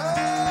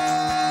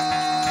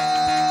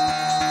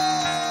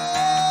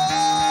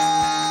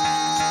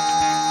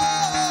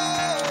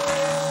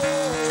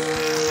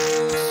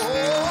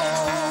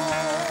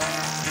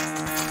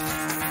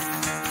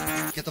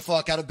 Get the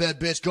fuck out of bed,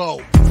 bitch.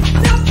 Go.